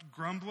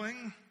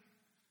grumbling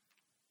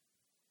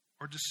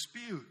or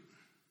dispute.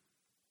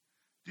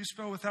 Do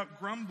so without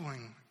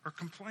grumbling or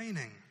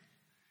complaining.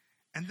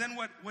 And then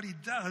what he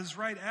does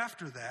right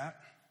after that,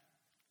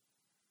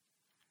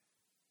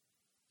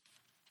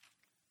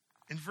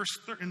 in verse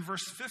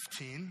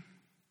 15,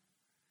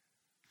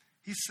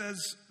 he says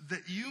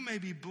that you may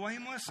be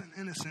blameless and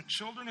innocent,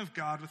 children of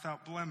God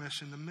without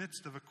blemish in the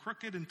midst of a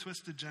crooked and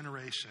twisted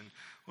generation.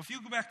 Well, if you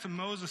go back to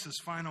Moses'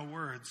 final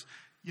words,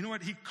 you know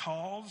what he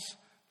calls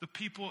the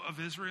people of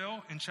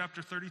Israel. In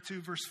chapter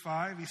 32, verse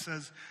 5, he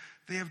says,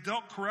 they have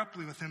dealt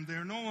corruptly with him. They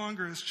are no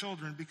longer his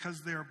children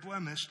because they are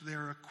blemished. They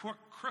are a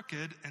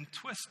crooked and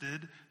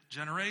twisted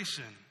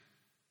generation.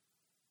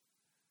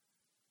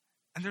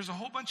 And there's a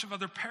whole bunch of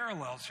other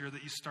parallels here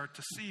that you start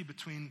to see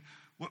between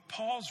what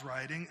Paul's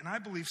writing, and I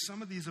believe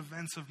some of these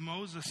events of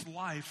Moses'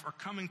 life are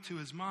coming to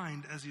his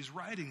mind as he's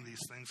writing these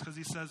things, because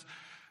he says,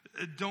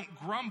 don't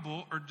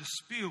grumble or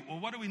dispute. Well,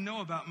 what do we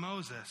know about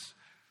Moses?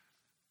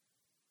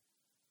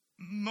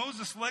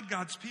 Moses led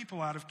God's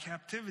people out of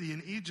captivity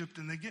in Egypt,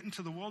 and they get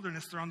into the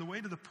wilderness. They're on the way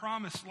to the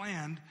promised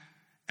land,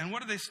 and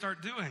what do they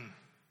start doing?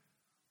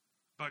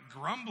 But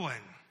grumbling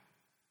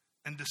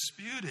and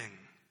disputing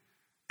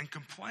and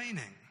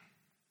complaining.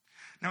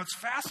 Now, it's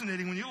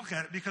fascinating when you look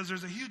at it because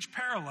there's a huge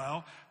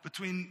parallel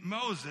between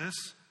Moses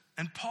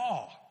and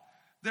Paul.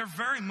 They're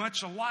very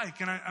much alike,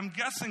 and I'm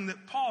guessing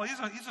that Paul, he's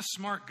a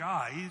smart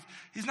guy.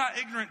 He's not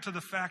ignorant to the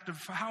fact of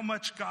how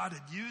much God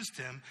had used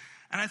him,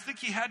 and I think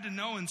he had to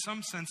know in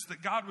some sense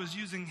that God was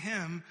using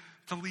him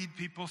to lead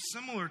people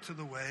similar to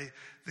the way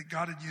that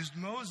God had used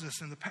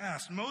Moses in the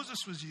past.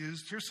 Moses was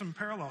used, here's some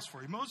parallels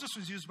for you. Moses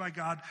was used by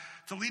God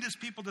to lead his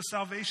people to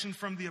salvation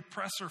from the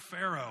oppressor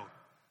Pharaoh.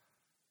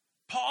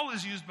 Paul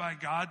is used by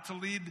God to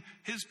lead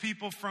his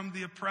people from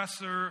the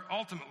oppressor,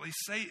 ultimately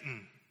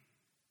Satan.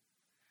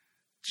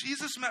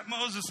 Jesus met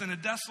Moses in a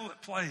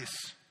desolate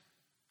place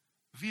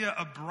via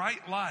a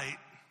bright light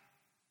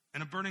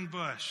in a burning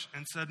bush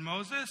and said,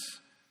 Moses,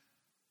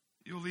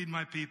 you'll lead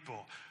my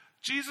people.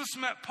 Jesus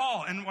met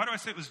Paul, and why do I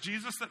say it was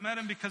Jesus that met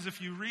him? Because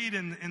if you read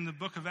in the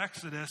book of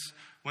Exodus,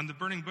 when the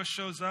burning bush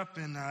shows up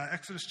in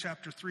Exodus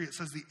chapter 3, it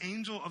says the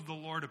angel of the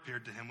Lord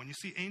appeared to him. When you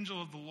see angel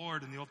of the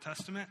Lord in the Old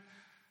Testament,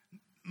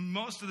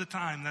 most of the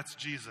time, that's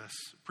Jesus,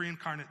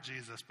 pre-incarnate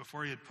Jesus,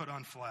 before he had put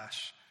on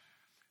flesh.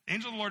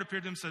 Angel of the Lord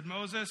appeared to him and said,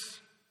 Moses,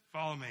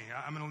 follow me.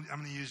 I'm going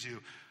to use you.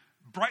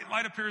 Bright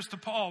light appears to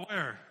Paul,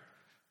 where?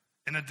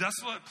 In a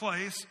desolate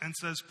place, and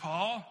says,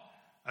 Paul,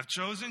 I've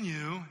chosen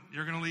you.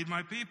 You're going to lead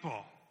my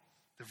people.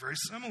 They're very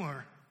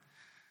similar.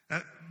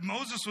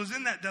 Moses was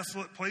in that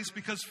desolate place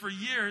because for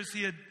years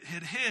he had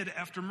hid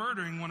after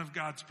murdering one of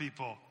God's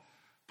people.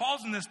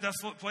 Paul's in this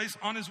desolate place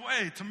on his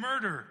way to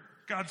murder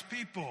God's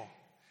people.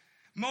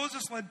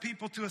 Moses led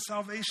people to a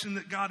salvation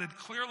that God had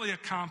clearly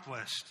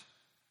accomplished.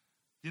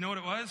 You know what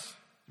it was?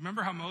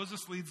 Remember how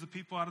Moses leads the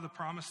people out of the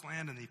promised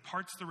land and he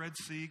parts the Red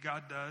Sea,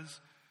 God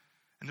does.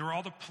 And there were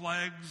all the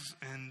plagues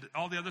and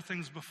all the other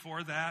things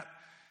before that.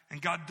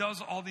 And God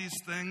does all these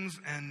things,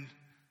 and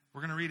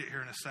we're going to read it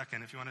here in a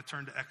second if you want to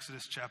turn to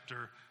Exodus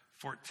chapter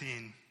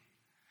 14.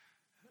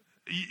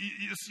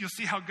 You'll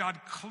see how God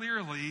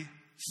clearly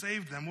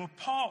saved them. Well,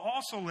 Paul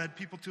also led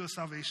people to a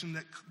salvation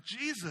that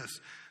Jesus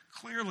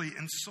clearly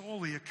and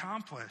solely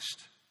accomplished.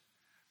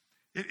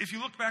 If you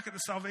look back at the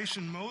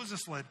salvation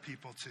Moses led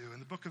people to in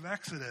the book of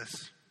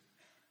Exodus,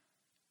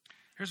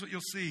 here's what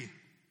you'll see.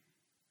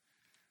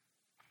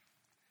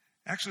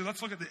 Actually,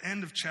 let's look at the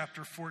end of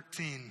chapter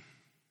 14.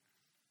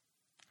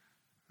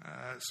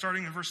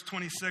 Starting in verse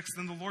 26,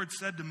 then the Lord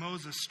said to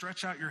Moses,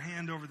 stretch out your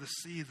hand over the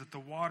sea that the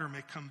water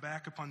may come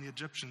back upon the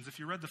Egyptians. If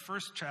you read the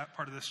first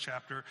part of this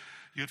chapter,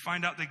 you'd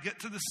find out they get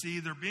to the sea,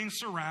 they're being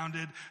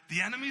surrounded, the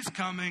enemy's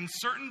coming,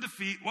 certain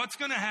defeat, what's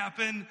going to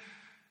happen?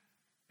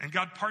 And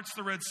God parts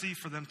the Red Sea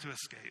for them to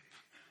escape.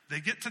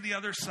 They get to the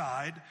other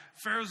side,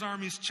 Pharaoh's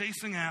army's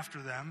chasing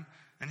after them,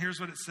 and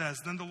here's what it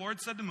says. Then the Lord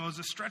said to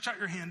Moses, stretch out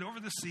your hand over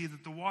the sea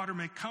that the water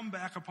may come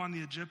back upon the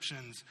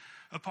Egyptians,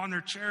 upon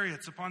their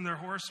chariots, upon their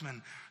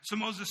horsemen. So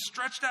Moses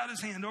stretched out his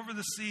hand over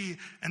the sea,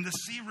 and the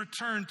sea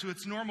returned to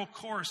its normal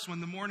course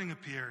when the morning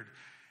appeared.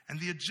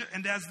 And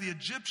as the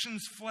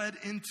Egyptians fled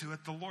into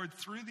it, the Lord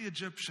threw the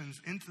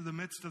Egyptians into the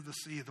midst of the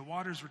sea. The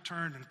waters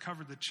returned and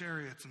covered the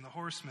chariots and the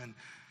horsemen,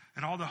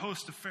 and all the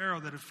host of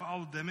Pharaoh that had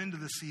followed them into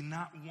the sea.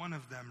 Not one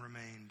of them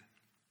remained.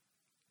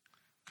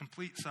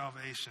 Complete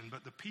salvation.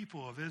 But the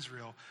people of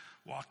Israel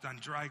walked on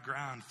dry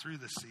ground through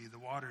the sea, the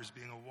waters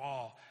being a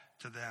wall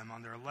to them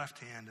on their left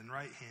hand and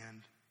right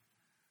hand.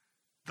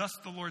 Thus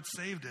the Lord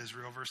saved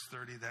Israel, verse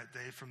 30, that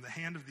day from the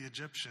hand of the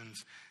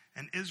Egyptians.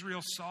 And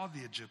Israel saw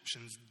the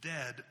Egyptians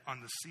dead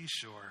on the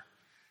seashore.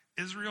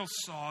 Israel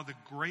saw the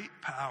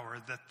great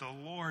power that the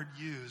Lord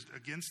used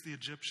against the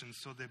Egyptians,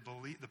 so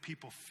the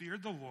people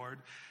feared the Lord,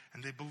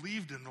 and they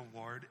believed in the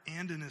Lord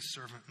and in his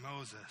servant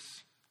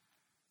Moses.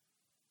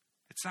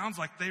 It sounds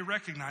like they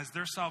recognized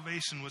their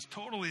salvation was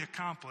totally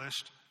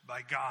accomplished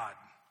by God.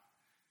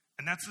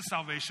 And that's the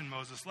salvation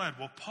Moses led.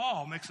 Well,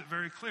 Paul makes it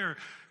very clear,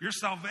 your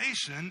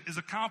salvation is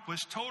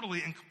accomplished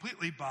totally and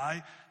completely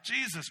by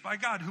Jesus, by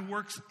God, who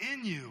works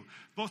in you,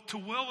 both to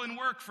will and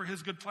work for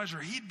his good pleasure.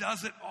 He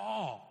does it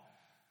all.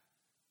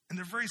 And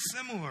they're very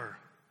similar.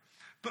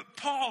 But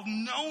Paul,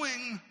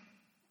 knowing,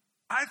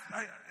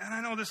 and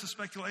I know this is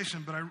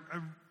speculation, but I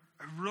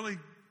really,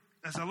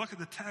 as I look at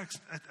the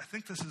text, I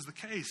think this is the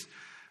case.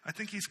 I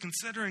think he's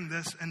considering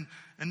this, and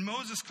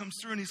Moses comes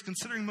through, and he's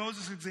considering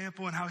Moses'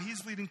 example and how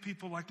he's leading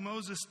people like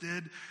Moses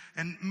did,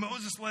 and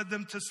Moses led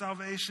them to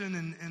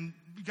salvation, and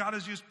God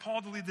has used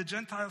Paul to lead the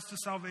Gentiles to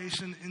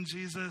salvation in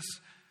Jesus.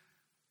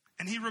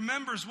 And he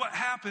remembers what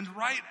happened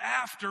right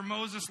after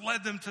Moses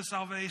led them to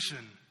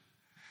salvation.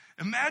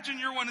 Imagine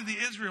you're one of the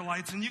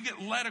Israelites and you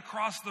get led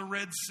across the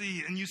Red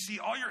Sea and you see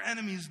all your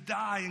enemies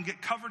die and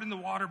get covered in the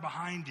water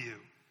behind you.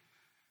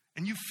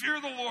 And you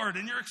fear the Lord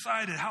and you're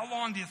excited. How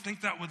long do you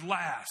think that would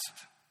last?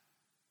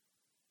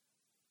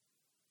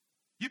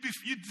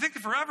 You'd think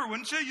forever,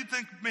 wouldn't you? You'd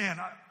think, man,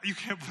 you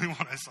can't believe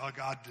what I saw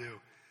God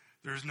do.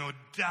 There's no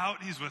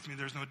doubt he's with me.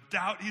 There's no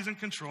doubt he's in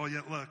control.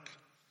 Yet look,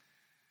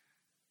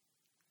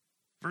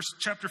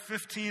 chapter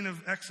 15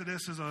 of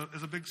Exodus is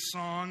a big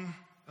song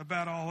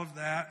about all of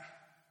that.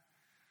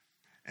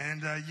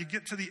 And you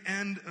get to the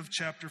end of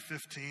chapter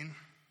 15.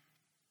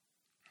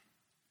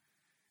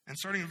 And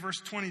starting in verse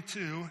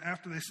 22,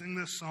 after they sing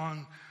this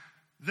song,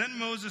 then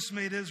Moses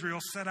made Israel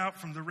set out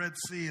from the Red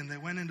Sea, and they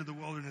went into the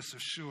wilderness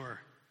of Shur.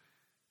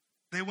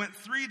 They went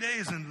 3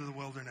 days into the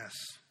wilderness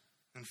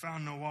and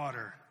found no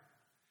water.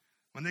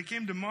 When they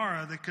came to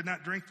Marah, they could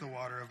not drink the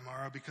water of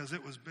Marah because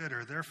it was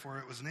bitter. Therefore,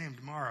 it was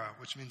named Marah,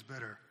 which means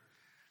bitter.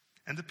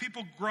 And the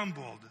people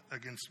grumbled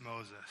against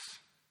Moses.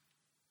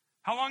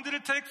 How long did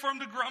it take for him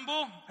to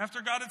grumble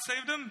after God had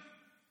saved him?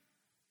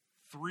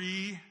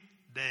 3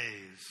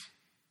 days.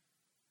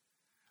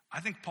 I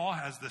think Paul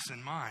has this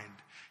in mind.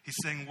 He's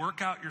saying,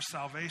 work out your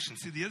salvation.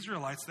 See, the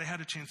Israelites, they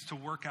had a chance to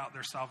work out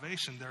their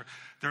salvation.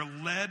 They're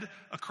led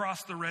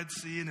across the Red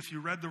Sea, and if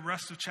you read the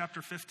rest of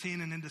chapter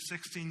 15 and into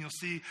 16, you'll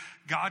see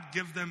God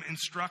give them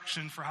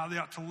instruction for how they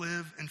ought to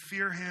live and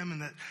fear him,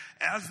 and that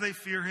as they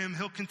fear him,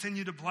 he'll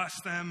continue to bless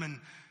them. And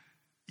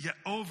yet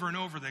over and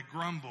over, they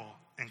grumble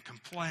and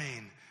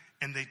complain,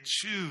 and they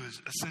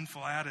choose a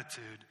sinful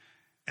attitude,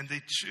 and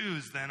they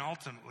choose then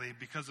ultimately,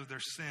 because of their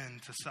sin,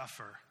 to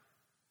suffer.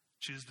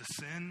 Choose to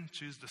sin,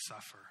 choose to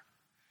suffer.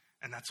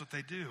 And that's what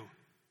they do.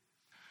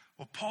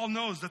 Well, Paul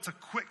knows that's a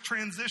quick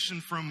transition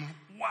from,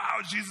 wow,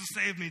 Jesus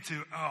saved me,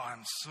 to, oh,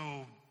 I'm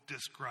so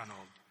disgruntled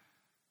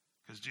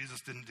because Jesus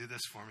didn't do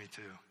this for me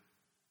too.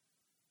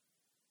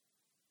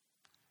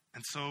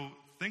 And so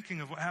thinking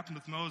of what happened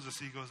with Moses,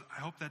 he goes, I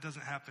hope that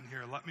doesn't happen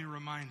here. Let me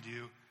remind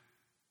you,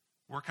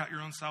 work out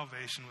your own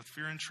salvation with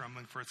fear and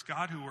trembling, for it's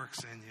God who works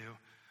in you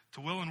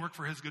to will and work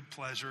for his good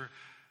pleasure.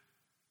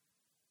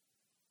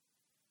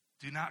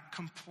 Do not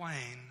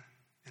complain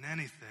in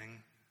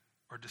anything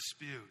or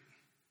dispute.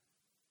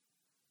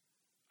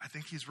 I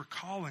think he's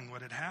recalling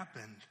what had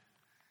happened.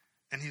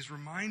 And he's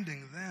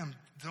reminding them,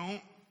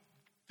 don't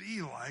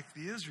be like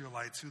the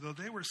Israelites, who though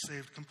they were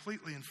saved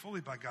completely and fully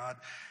by God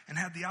and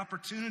had the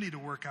opportunity to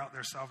work out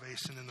their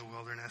salvation in the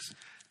wilderness,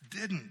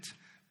 didn't.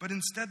 But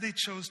instead they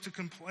chose to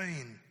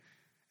complain.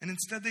 And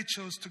instead they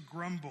chose to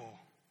grumble.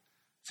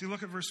 See,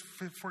 look at verse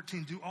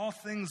 14. Do all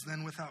things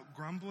then without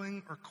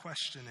grumbling or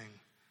questioning,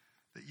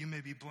 that you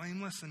may be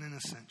blameless and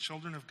innocent,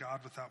 children of God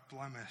without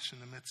blemish in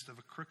the midst of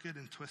a crooked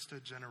and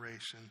twisted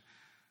generation,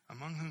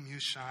 among whom you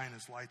shine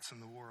as lights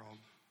in the world.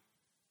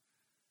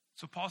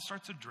 So Paul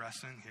starts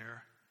addressing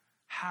here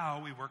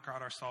how we work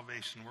out our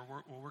salvation.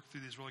 We'll work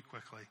through these really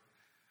quickly.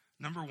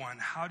 Number one,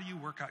 how do you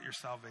work out your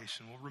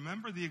salvation? Well,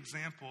 remember the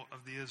example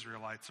of the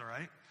Israelites, all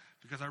right?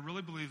 Because I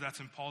really believe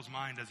that's in Paul's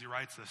mind as he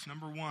writes this.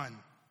 Number one,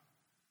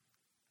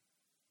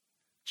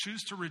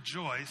 choose to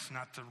rejoice,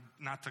 not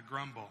to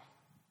grumble.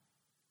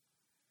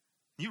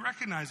 You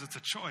recognize it's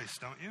a choice,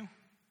 don't you?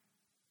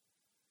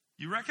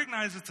 You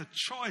recognize it's a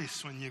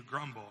choice when you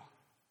grumble.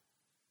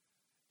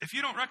 If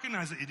you don't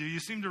recognize that you do,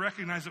 you seem to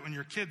recognize it when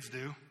your kids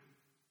do.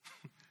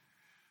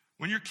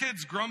 When your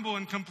kids grumble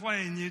and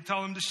complain, you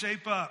tell them to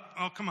shape up.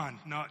 Oh, come on.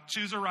 No,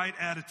 choose a right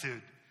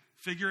attitude.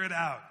 Figure it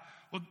out.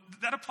 Well,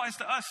 that applies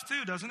to us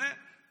too, doesn't it?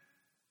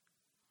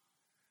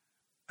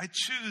 I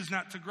choose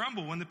not to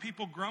grumble. When the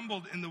people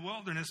grumbled in the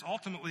wilderness,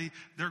 ultimately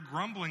their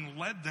grumbling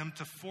led them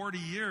to 40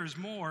 years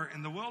more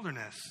in the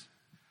wilderness.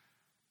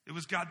 It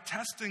was God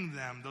testing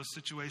them, those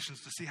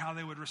situations, to see how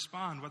they would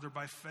respond, whether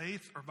by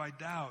faith or by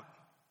doubt.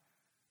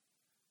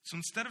 So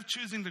instead of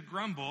choosing to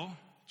grumble,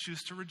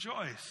 choose to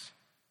rejoice.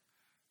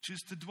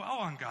 Choose to dwell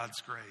on God's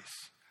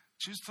grace.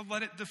 Choose to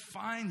let it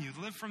define you.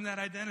 Live from that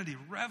identity.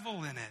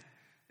 Revel in it.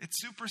 It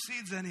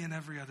supersedes any and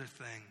every other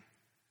thing.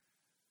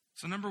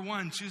 So number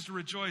one, choose to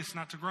rejoice,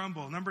 not to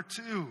grumble. Number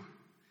two,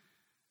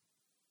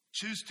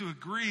 choose to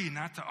agree,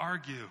 not to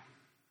argue.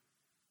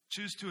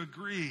 Choose to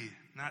agree,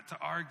 not to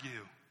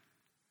argue.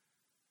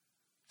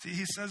 See,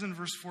 he says in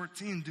verse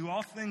 14, do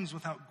all things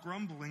without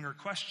grumbling or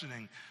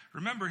questioning.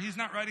 Remember, he's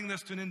not writing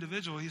this to an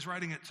individual, he's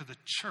writing it to the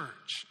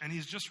church. And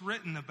he's just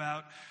written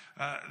about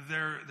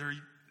their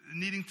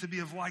needing to be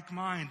of like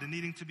mind and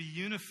needing to be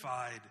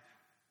unified.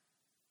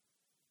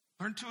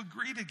 Learn to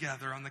agree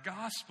together on the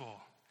gospel.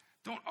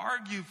 Don't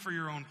argue for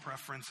your own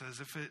preferences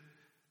if it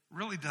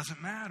really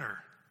doesn't matter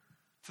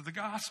to the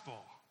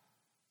gospel.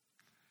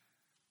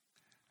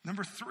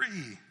 Number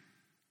three,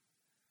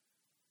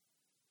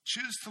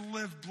 choose to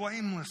live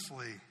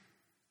blamelessly,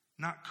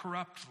 not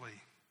corruptly.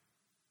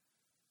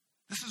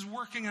 This is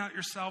working out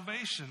your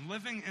salvation,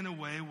 living in a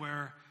way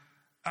where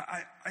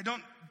I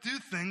don't do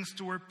things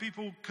to where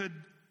people could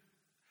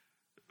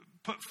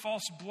put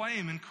false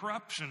blame and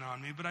corruption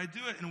on me, but I do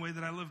it in a way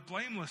that I live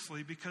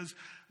blamelessly, because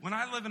when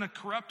I live in a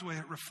corrupt way,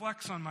 it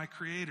reflects on my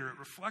Creator, it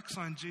reflects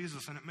on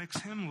Jesus, and it makes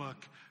him look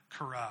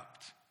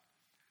corrupt.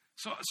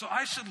 So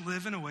I should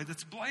live in a way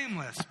that's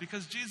blameless,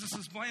 because Jesus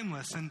is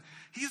blameless, and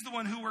he's the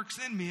one who works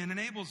in me and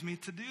enables me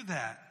to do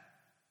that.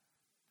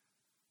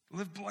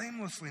 Live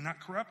blamelessly,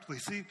 not corruptly.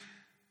 See,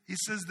 he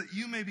says that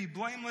you may be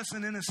blameless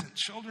and innocent,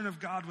 children of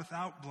God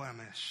without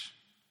blemish,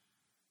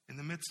 in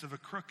the midst of a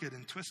crooked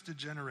and twisted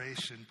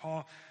generation.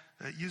 Paul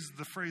used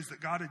the phrase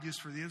that God had used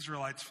for the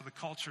Israelites for the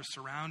culture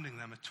surrounding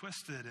them, a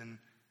twisted and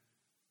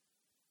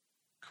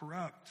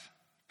corrupt,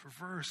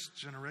 perverse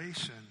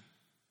generation.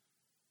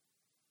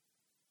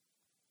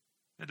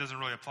 It doesn't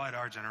really apply to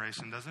our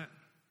generation, does it?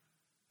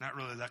 Not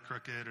really that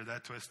crooked or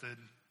that twisted.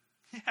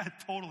 Yeah, it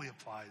totally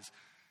applies.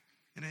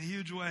 In a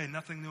huge way,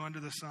 nothing new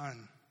under the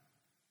sun.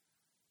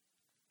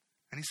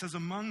 And he says,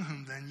 among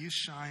whom then you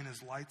shine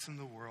as lights in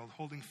the world,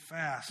 holding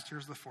fast,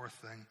 here's the fourth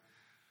thing,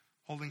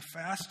 holding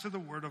fast to the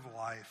word of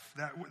life.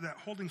 That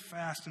holding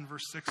fast in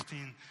verse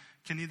 16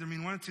 can either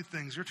mean one of two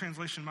things. Your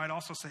translation might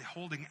also say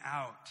holding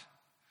out.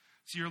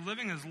 So you're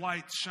living as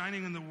lights,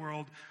 shining in the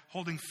world,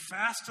 holding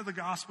fast to the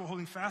gospel,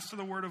 holding fast to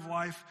the word of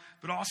life,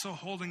 but also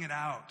holding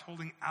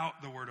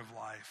out the word of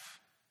life.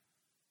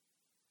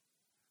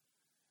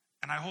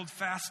 And I hold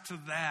fast to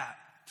that,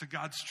 to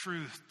God's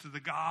truth, to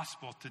the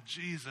gospel, to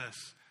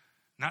Jesus,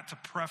 not to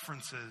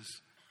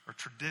preferences or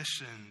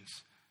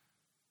traditions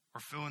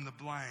or fill in the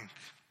blank.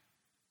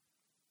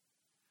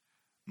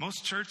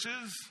 Most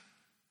churches,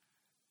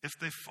 if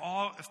they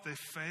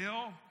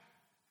fail,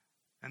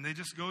 and they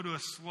just go to a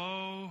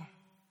slow,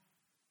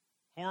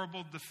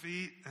 horrible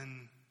defeat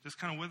and just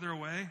kind of wither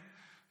away,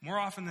 more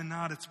often than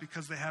not, it's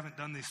because they haven't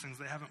done these things.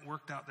 They haven't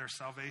worked out their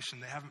salvation.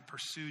 They haven't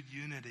pursued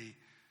unity.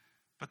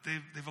 But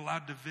they've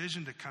allowed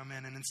division to come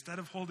in. And instead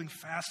of holding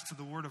fast to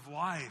the word of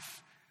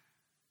life,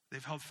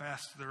 they've held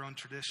fast to their own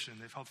tradition.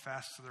 They've held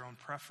fast to their own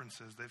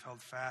preferences. They've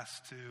held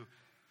fast to,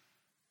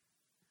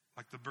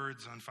 like the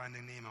birds on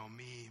Finding Nemo,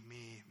 me,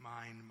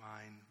 mine,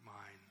 mine,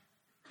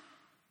 mine.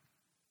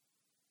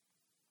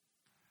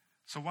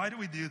 So why do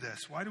we do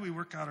this? Why do we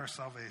work out our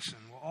salvation?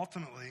 Well,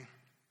 ultimately,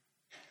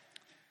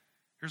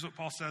 here's what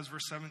Paul says,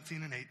 verse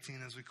 17 and 18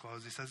 as we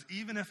close. He says,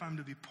 even if I'm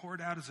to be poured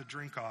out as a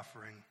drink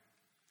offering.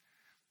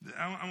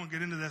 I won't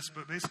get into this,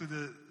 but basically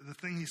the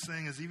thing he's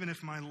saying is, even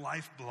if my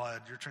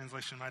lifeblood, your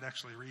translation might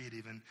actually read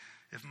even,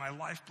 if my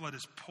lifeblood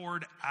is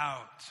poured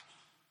out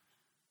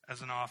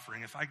as an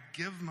offering, if I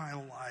give my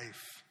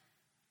life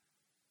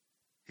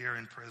here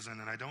in prison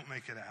and I don't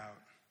make it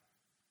out,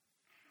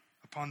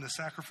 upon the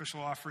sacrificial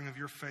offering of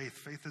your faith,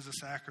 faith is a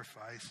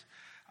sacrifice,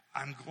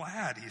 I'm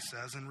glad, he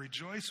says, and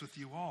rejoice with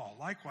you all.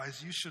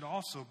 Likewise, you should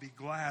also be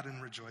glad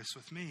and rejoice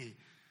with me.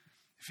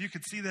 If you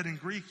could see that in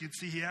Greek, you'd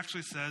see he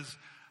actually says,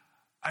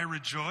 I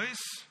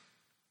rejoice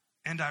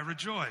and I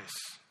rejoice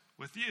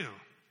with you.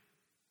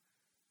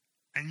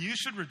 And you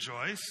should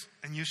rejoice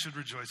and you should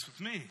rejoice with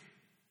me.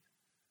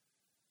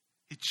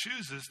 He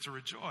chooses to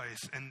rejoice.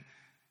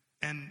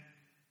 And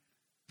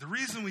the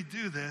reason we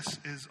do this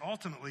is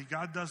ultimately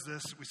God does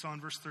this, we saw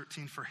in verse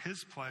 13, for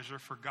his pleasure,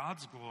 for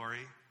God's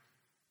glory.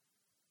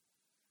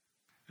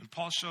 And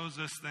Paul shows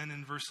us then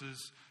in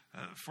verses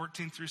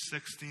 14 through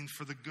 16,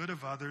 for the good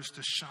of others,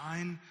 to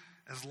shine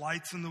as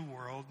lights in the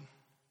world,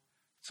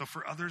 so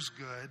for others'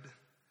 good.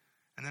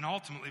 And then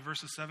ultimately,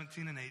 verses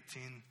 17 and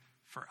 18,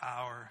 for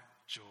our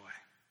joy.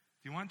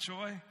 If you want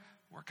joy,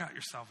 work out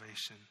your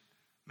salvation.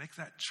 Make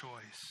that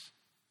choice.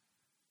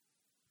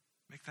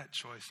 Make that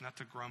choice, not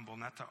to grumble,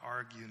 not to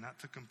argue, not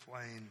to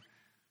complain,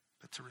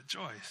 but to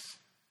rejoice,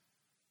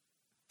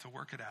 to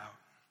work it out.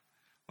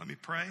 Let me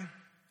pray.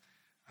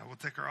 We'll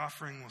take our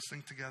offering, we'll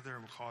sing together, and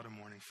we'll call it a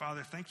morning.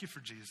 Father, thank you for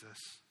Jesus,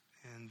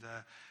 and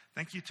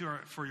thank you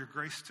for your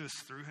grace to us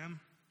through him.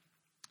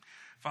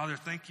 Father,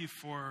 thank you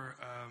for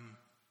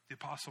the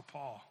Apostle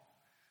Paul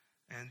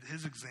and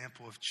his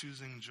example of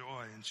choosing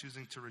joy and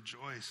choosing to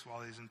rejoice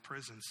while he's in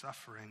prison,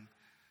 suffering,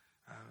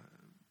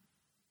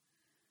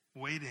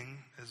 waiting,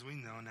 as we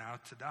know now,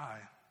 to die.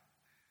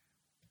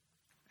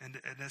 And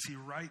as he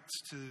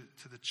writes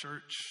to the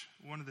church,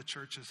 one of the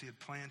churches he had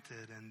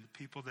planted and the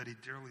people that he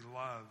dearly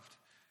loved,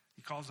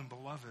 he calls them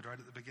beloved right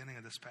at the beginning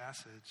of this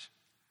passage.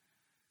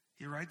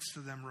 He writes to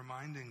them,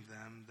 reminding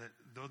them that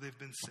though they've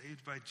been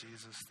saved by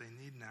Jesus, they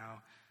need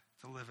now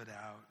to live it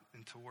out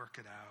and to work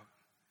it out.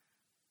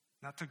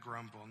 Not to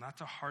grumble, not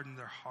to harden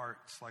their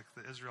hearts like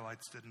the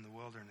Israelites did in the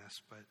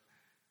wilderness, but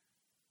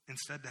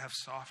instead to have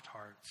soft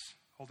hearts,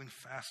 holding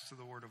fast to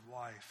the word of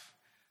life,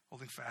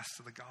 holding fast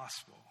to the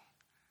gospel.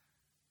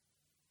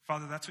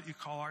 Father, that's what you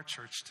call our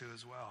church to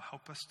as well.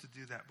 Help us to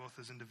do that both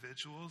as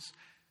individuals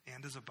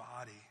and as a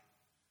body.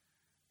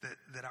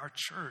 That our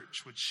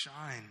church would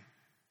shine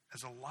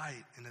as a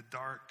light in a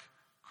dark,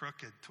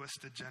 crooked,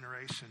 twisted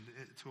generation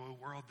to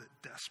a world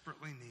that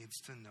desperately needs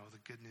to know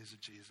the good news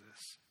of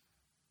Jesus.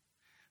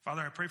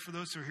 Father, I pray for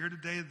those who are here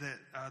today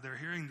that they're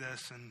hearing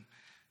this and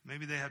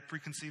Maybe they had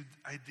preconceived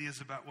ideas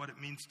about what it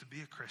means to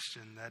be a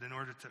Christian, that in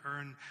order to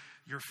earn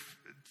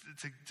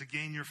to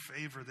gain your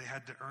favor, they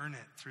had to earn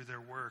it through their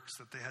works,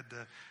 that they had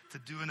to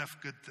do enough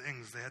good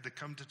things, they had to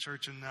come to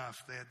church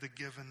enough, they had to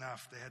give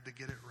enough, they had to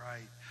get it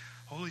right.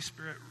 Holy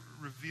Spirit,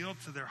 reveal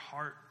to their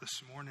heart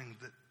this morning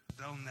that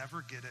they'll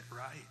never get it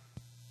right,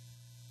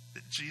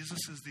 that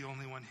Jesus is the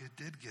only one who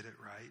did get it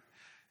right,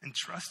 and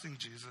trusting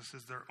Jesus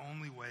is their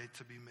only way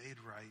to be made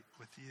right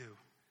with you.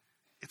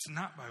 It's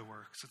not by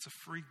works. It's a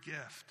free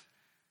gift.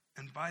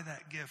 And by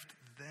that gift,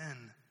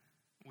 then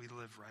we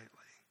live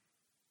rightly.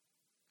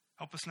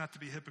 Help us not to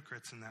be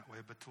hypocrites in that way,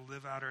 but to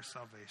live out our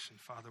salvation.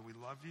 Father, we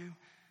love you,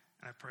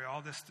 and I pray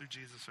all this through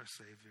Jesus our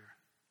Savior.